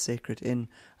place the sacred in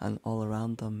and all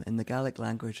around them. In the Gaelic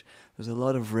language, there's a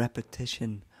lot of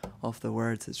repetition of the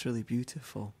words. It's really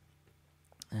beautiful.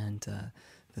 And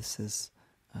this is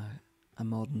a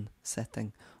modern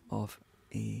setting of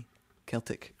a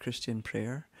Celtic Christian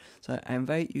prayer. So I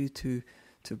invite you to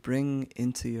bring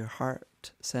into your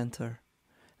heart center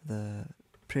the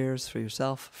prayers for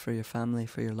yourself, for your family,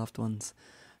 for your loved ones,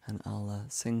 and I'll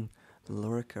sing the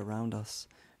lyric around us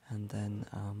and then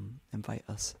invite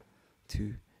us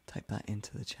to type that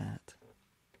into the chat.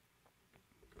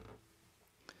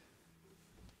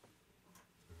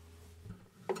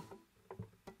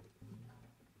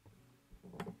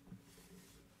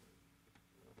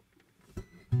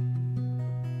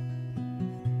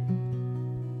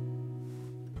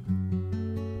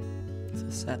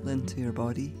 Settle into your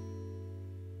body.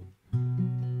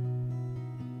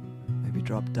 Maybe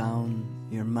drop down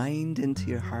your mind into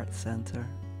your heart center.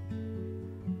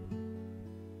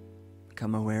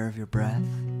 Become aware of your breath,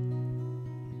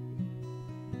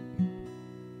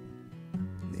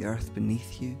 the earth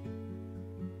beneath you.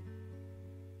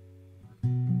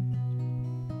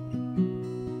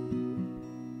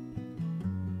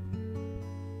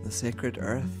 The sacred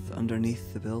earth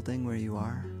underneath the building where you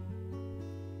are.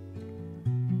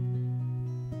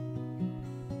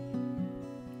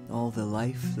 All the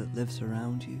life that lives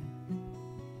around you.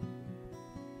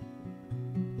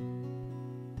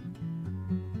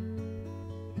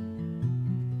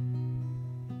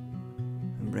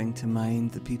 bring to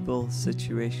mind the people,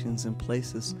 situations, and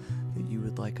places that you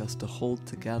would like us to hold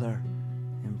together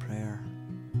in prayer.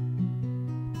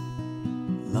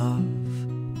 Love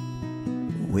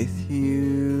with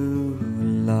you,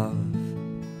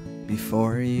 love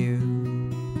before you,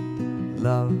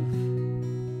 love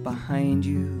behind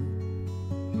you,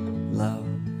 love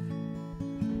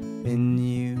in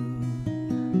you,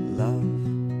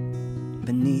 love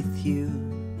beneath you,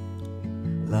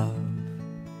 love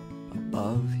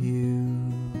above you,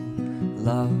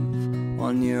 love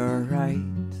on your right,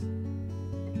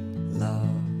 love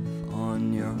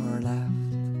on your left,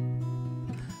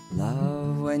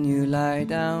 love when you lie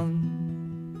down,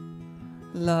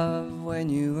 love when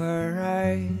you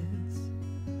arise,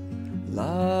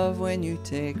 love when you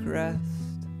take rest,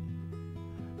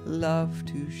 love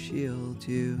to shield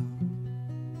you.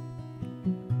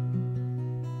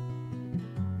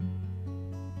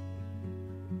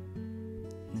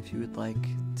 And if you would like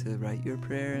to write your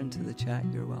prayer into the chat,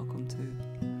 you're welcome to.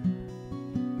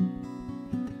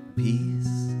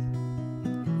 Peace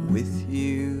with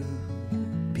you,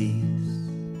 peace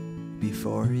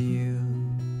before you,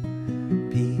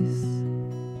 peace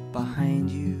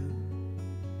behind you,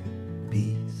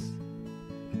 peace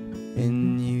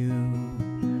in you,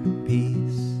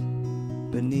 peace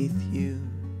beneath you,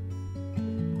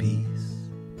 peace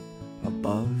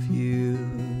above you,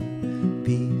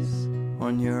 peace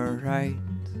on your right,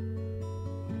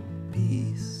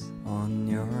 peace on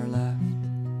your left,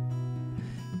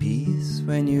 peace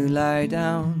when you lie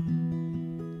down,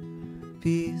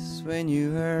 peace when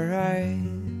you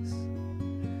arise,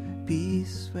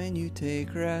 peace when you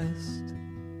take rest,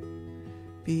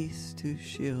 peace to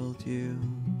shield you.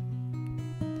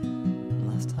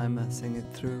 Last time I sing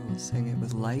it through, we'll sing it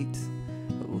with light,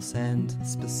 but we'll send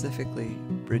specifically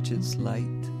Brigid's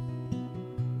light.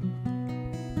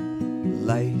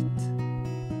 Light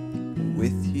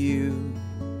with you,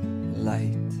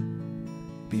 light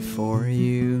before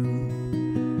you,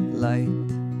 light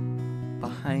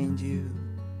behind you,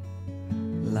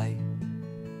 light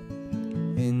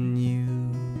in you,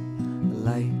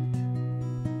 light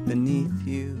beneath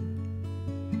you,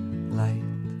 light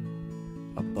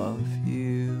above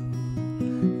you,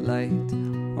 light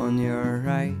on your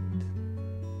right,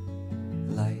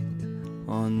 light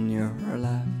on your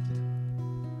left,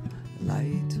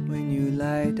 light when you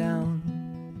lie down,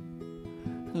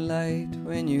 light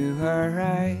when you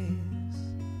arise,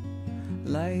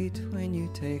 light when you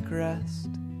take rest,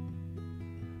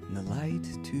 and the light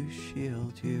to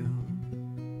shield you.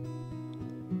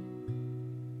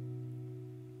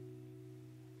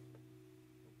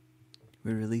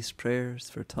 We release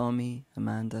prayers for Tommy,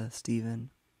 Amanda,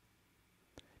 Stephen,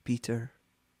 Peter,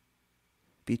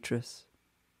 Beatrice,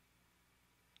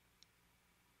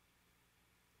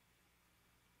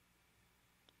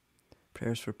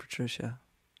 prayers for Patricia,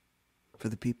 for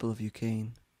the people of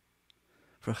Ukraine,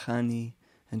 for Khani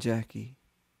and Jackie.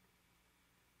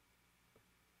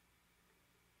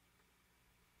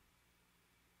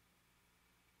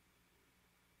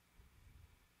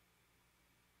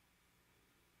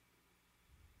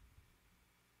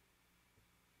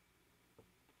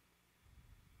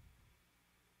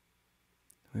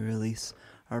 We release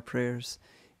our prayers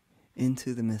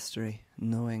into the mystery,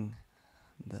 knowing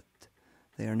that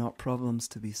they are not problems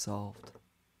to be solved,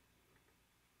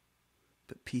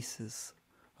 but pieces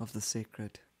of the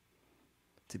sacred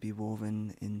to be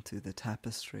woven into the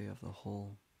tapestry of the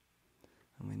whole.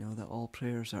 And we know that all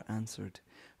prayers are answered,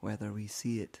 whether we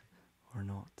see it or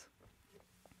not.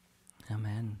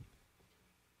 Amen.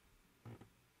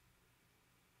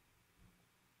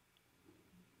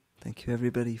 Thank you,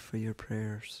 everybody, for your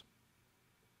prayers.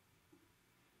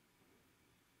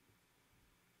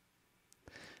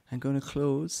 I'm going to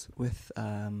close with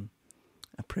a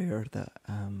prayer that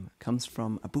comes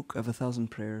from a book of 1,000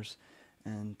 prayers,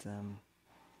 and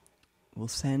we'll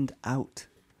send out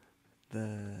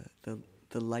the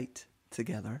light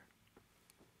together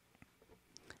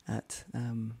at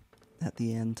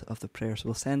the end of the prayer. So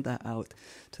we'll send that out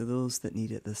to those that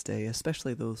need it this day,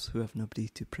 especially those who have nobody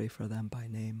to pray for them by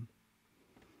name.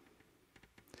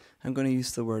 I'm going to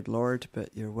use the word Lord,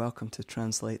 but you're welcome to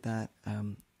translate that.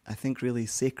 I think really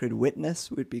sacred witness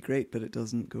would be great, but it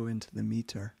doesn't go into the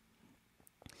meter.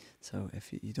 So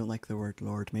if you don't like the word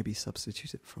Lord, maybe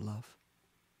substitute it for love.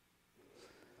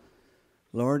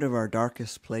 Lord of our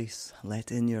darkest place,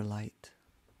 let in your light.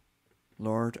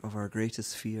 Lord of our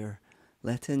greatest fear,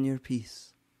 let in your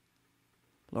peace.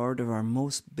 Lord of our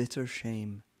most bitter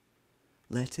shame,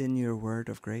 let in your word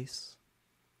of grace.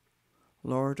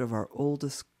 Lord of our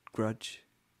oldest grudge,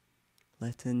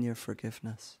 let in your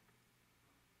forgiveness.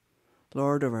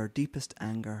 Lord of our deepest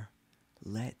anger,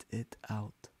 let it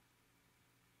out.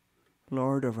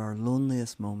 Lord of our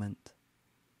loneliest moment,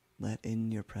 let in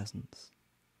your presence.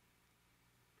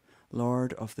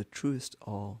 Lord of the truest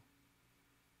all,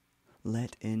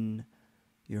 let in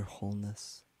your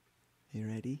wholeness. Are you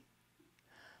ready?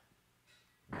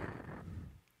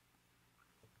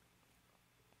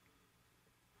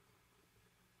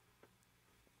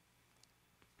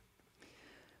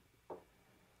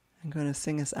 I'm going to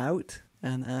sing us out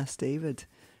and ask David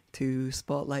to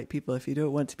spotlight people. If you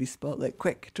don't want to be spotlight,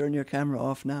 quick, turn your camera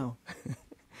off now.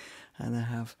 And I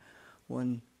have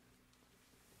one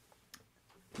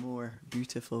more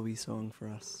beautiful wee song for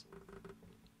us.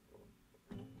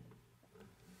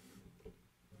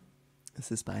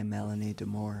 This is by Melanie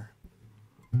Demore.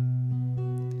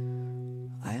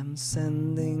 I am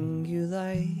sending you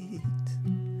light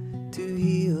to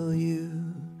heal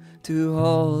you, to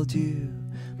hold you.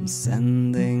 I'm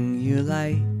sending you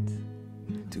light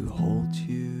to hold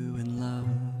you in love.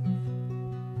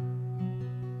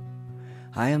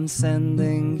 I am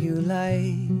sending you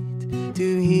light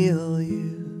to heal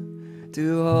you,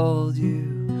 to hold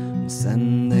you. I'm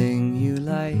sending you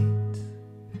light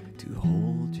to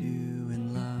hold you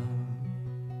in love.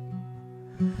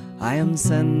 I am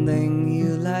sending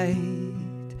you light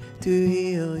to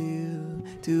heal you,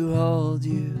 to hold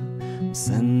you. I'm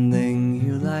sending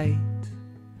you light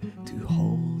to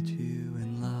hold you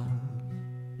in love.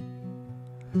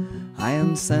 I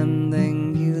am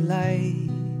sending you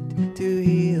light to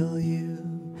heal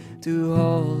you, to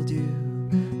hold you.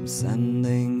 I'm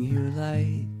sending you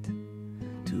light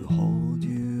to hold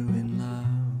you in love.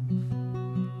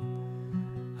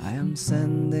 I am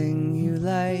sending you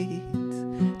light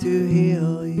to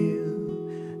heal you,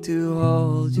 to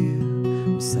hold you.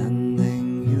 I'm sending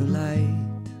you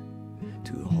light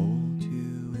to hold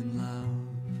you in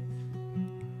love.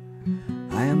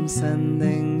 I am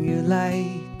sending you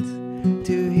light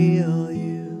to heal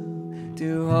you,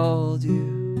 to hold you.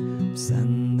 I'm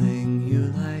sending you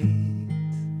light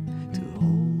to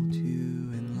hold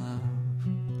you in love.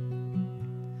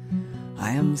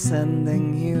 I am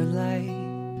sending you light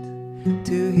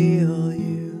to heal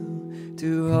you,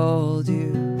 to hold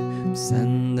you. I'm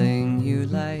sending you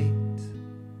light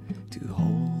to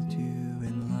hold you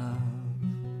in love.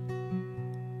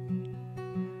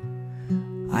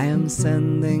 I am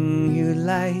sending you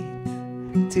light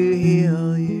to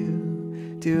heal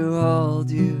you, to hold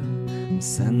you. I'm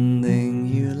sending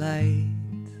you light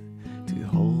to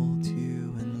hold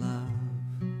you in love.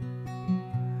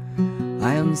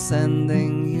 I am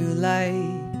sending you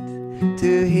light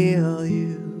to heal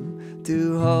you,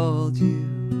 to hold you.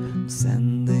 I'm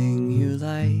sending you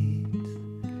light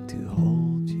to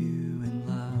hold you in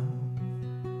love.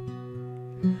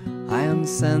 I am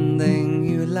sending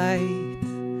you light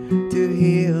to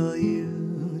heal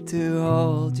you, to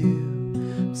hold you.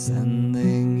 I'm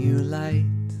sending you light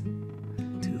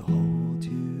to hold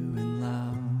you in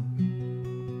love.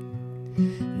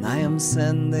 And I am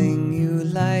sending you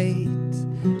light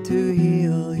to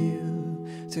heal you,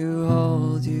 to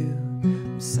hold you.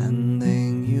 I'm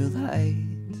sending you light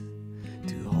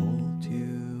to hold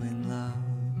you in love.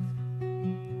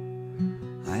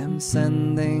 I am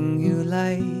sending you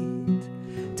light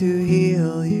to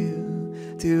heal you,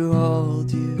 to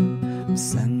hold you. I'm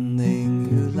sending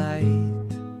you light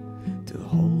to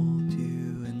hold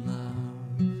you in love.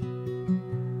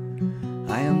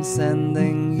 I am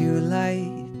sending you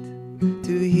light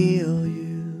to heal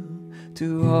you,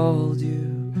 to hold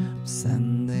you. I'm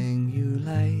sending you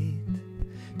light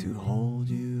to hold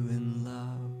you in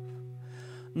love.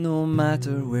 No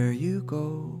matter where you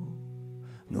go,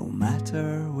 no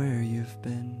matter where you've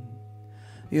been,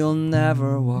 you'll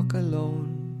never walk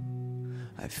alone.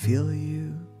 I feel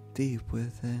you deep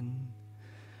within.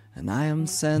 And I am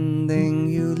sending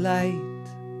you light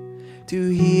to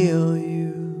heal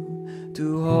you,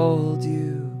 to hold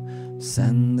you. I'm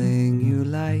sending you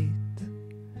light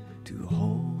to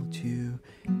hold